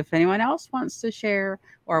community. So if anyone else wants to share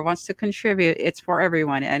or wants to contribute, it's for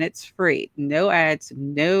everyone and it's free. No ads,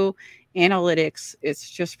 no analytics. It's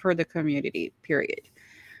just for the community, period.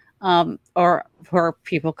 Or for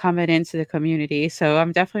people coming into the community. So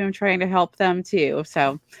I'm definitely trying to help them too.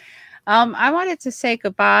 So I wanted to say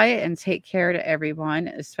goodbye and take care to everyone,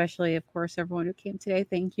 especially, of course, everyone who came today.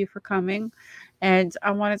 Thank you for coming. And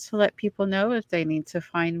I wanted to let people know if they need to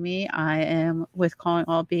find me, I am with Calling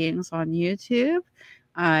All Beings on YouTube.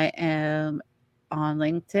 I am on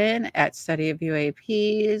LinkedIn at Study of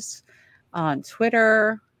UAPs, on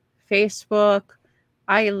Twitter, Facebook.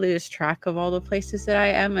 I lose track of all the places that I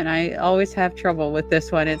am, and I always have trouble with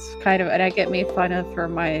this one. It's kind of, and I get made fun of for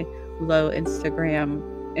my low Instagram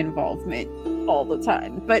involvement all the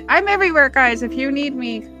time. But I'm everywhere, guys. If you need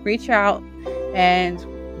me, reach out and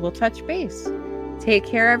we'll touch base. Take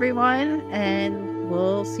care, everyone, and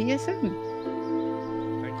we'll see you soon.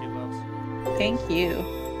 Thank you, loves. Thank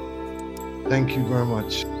you. Thank you very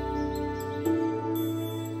much.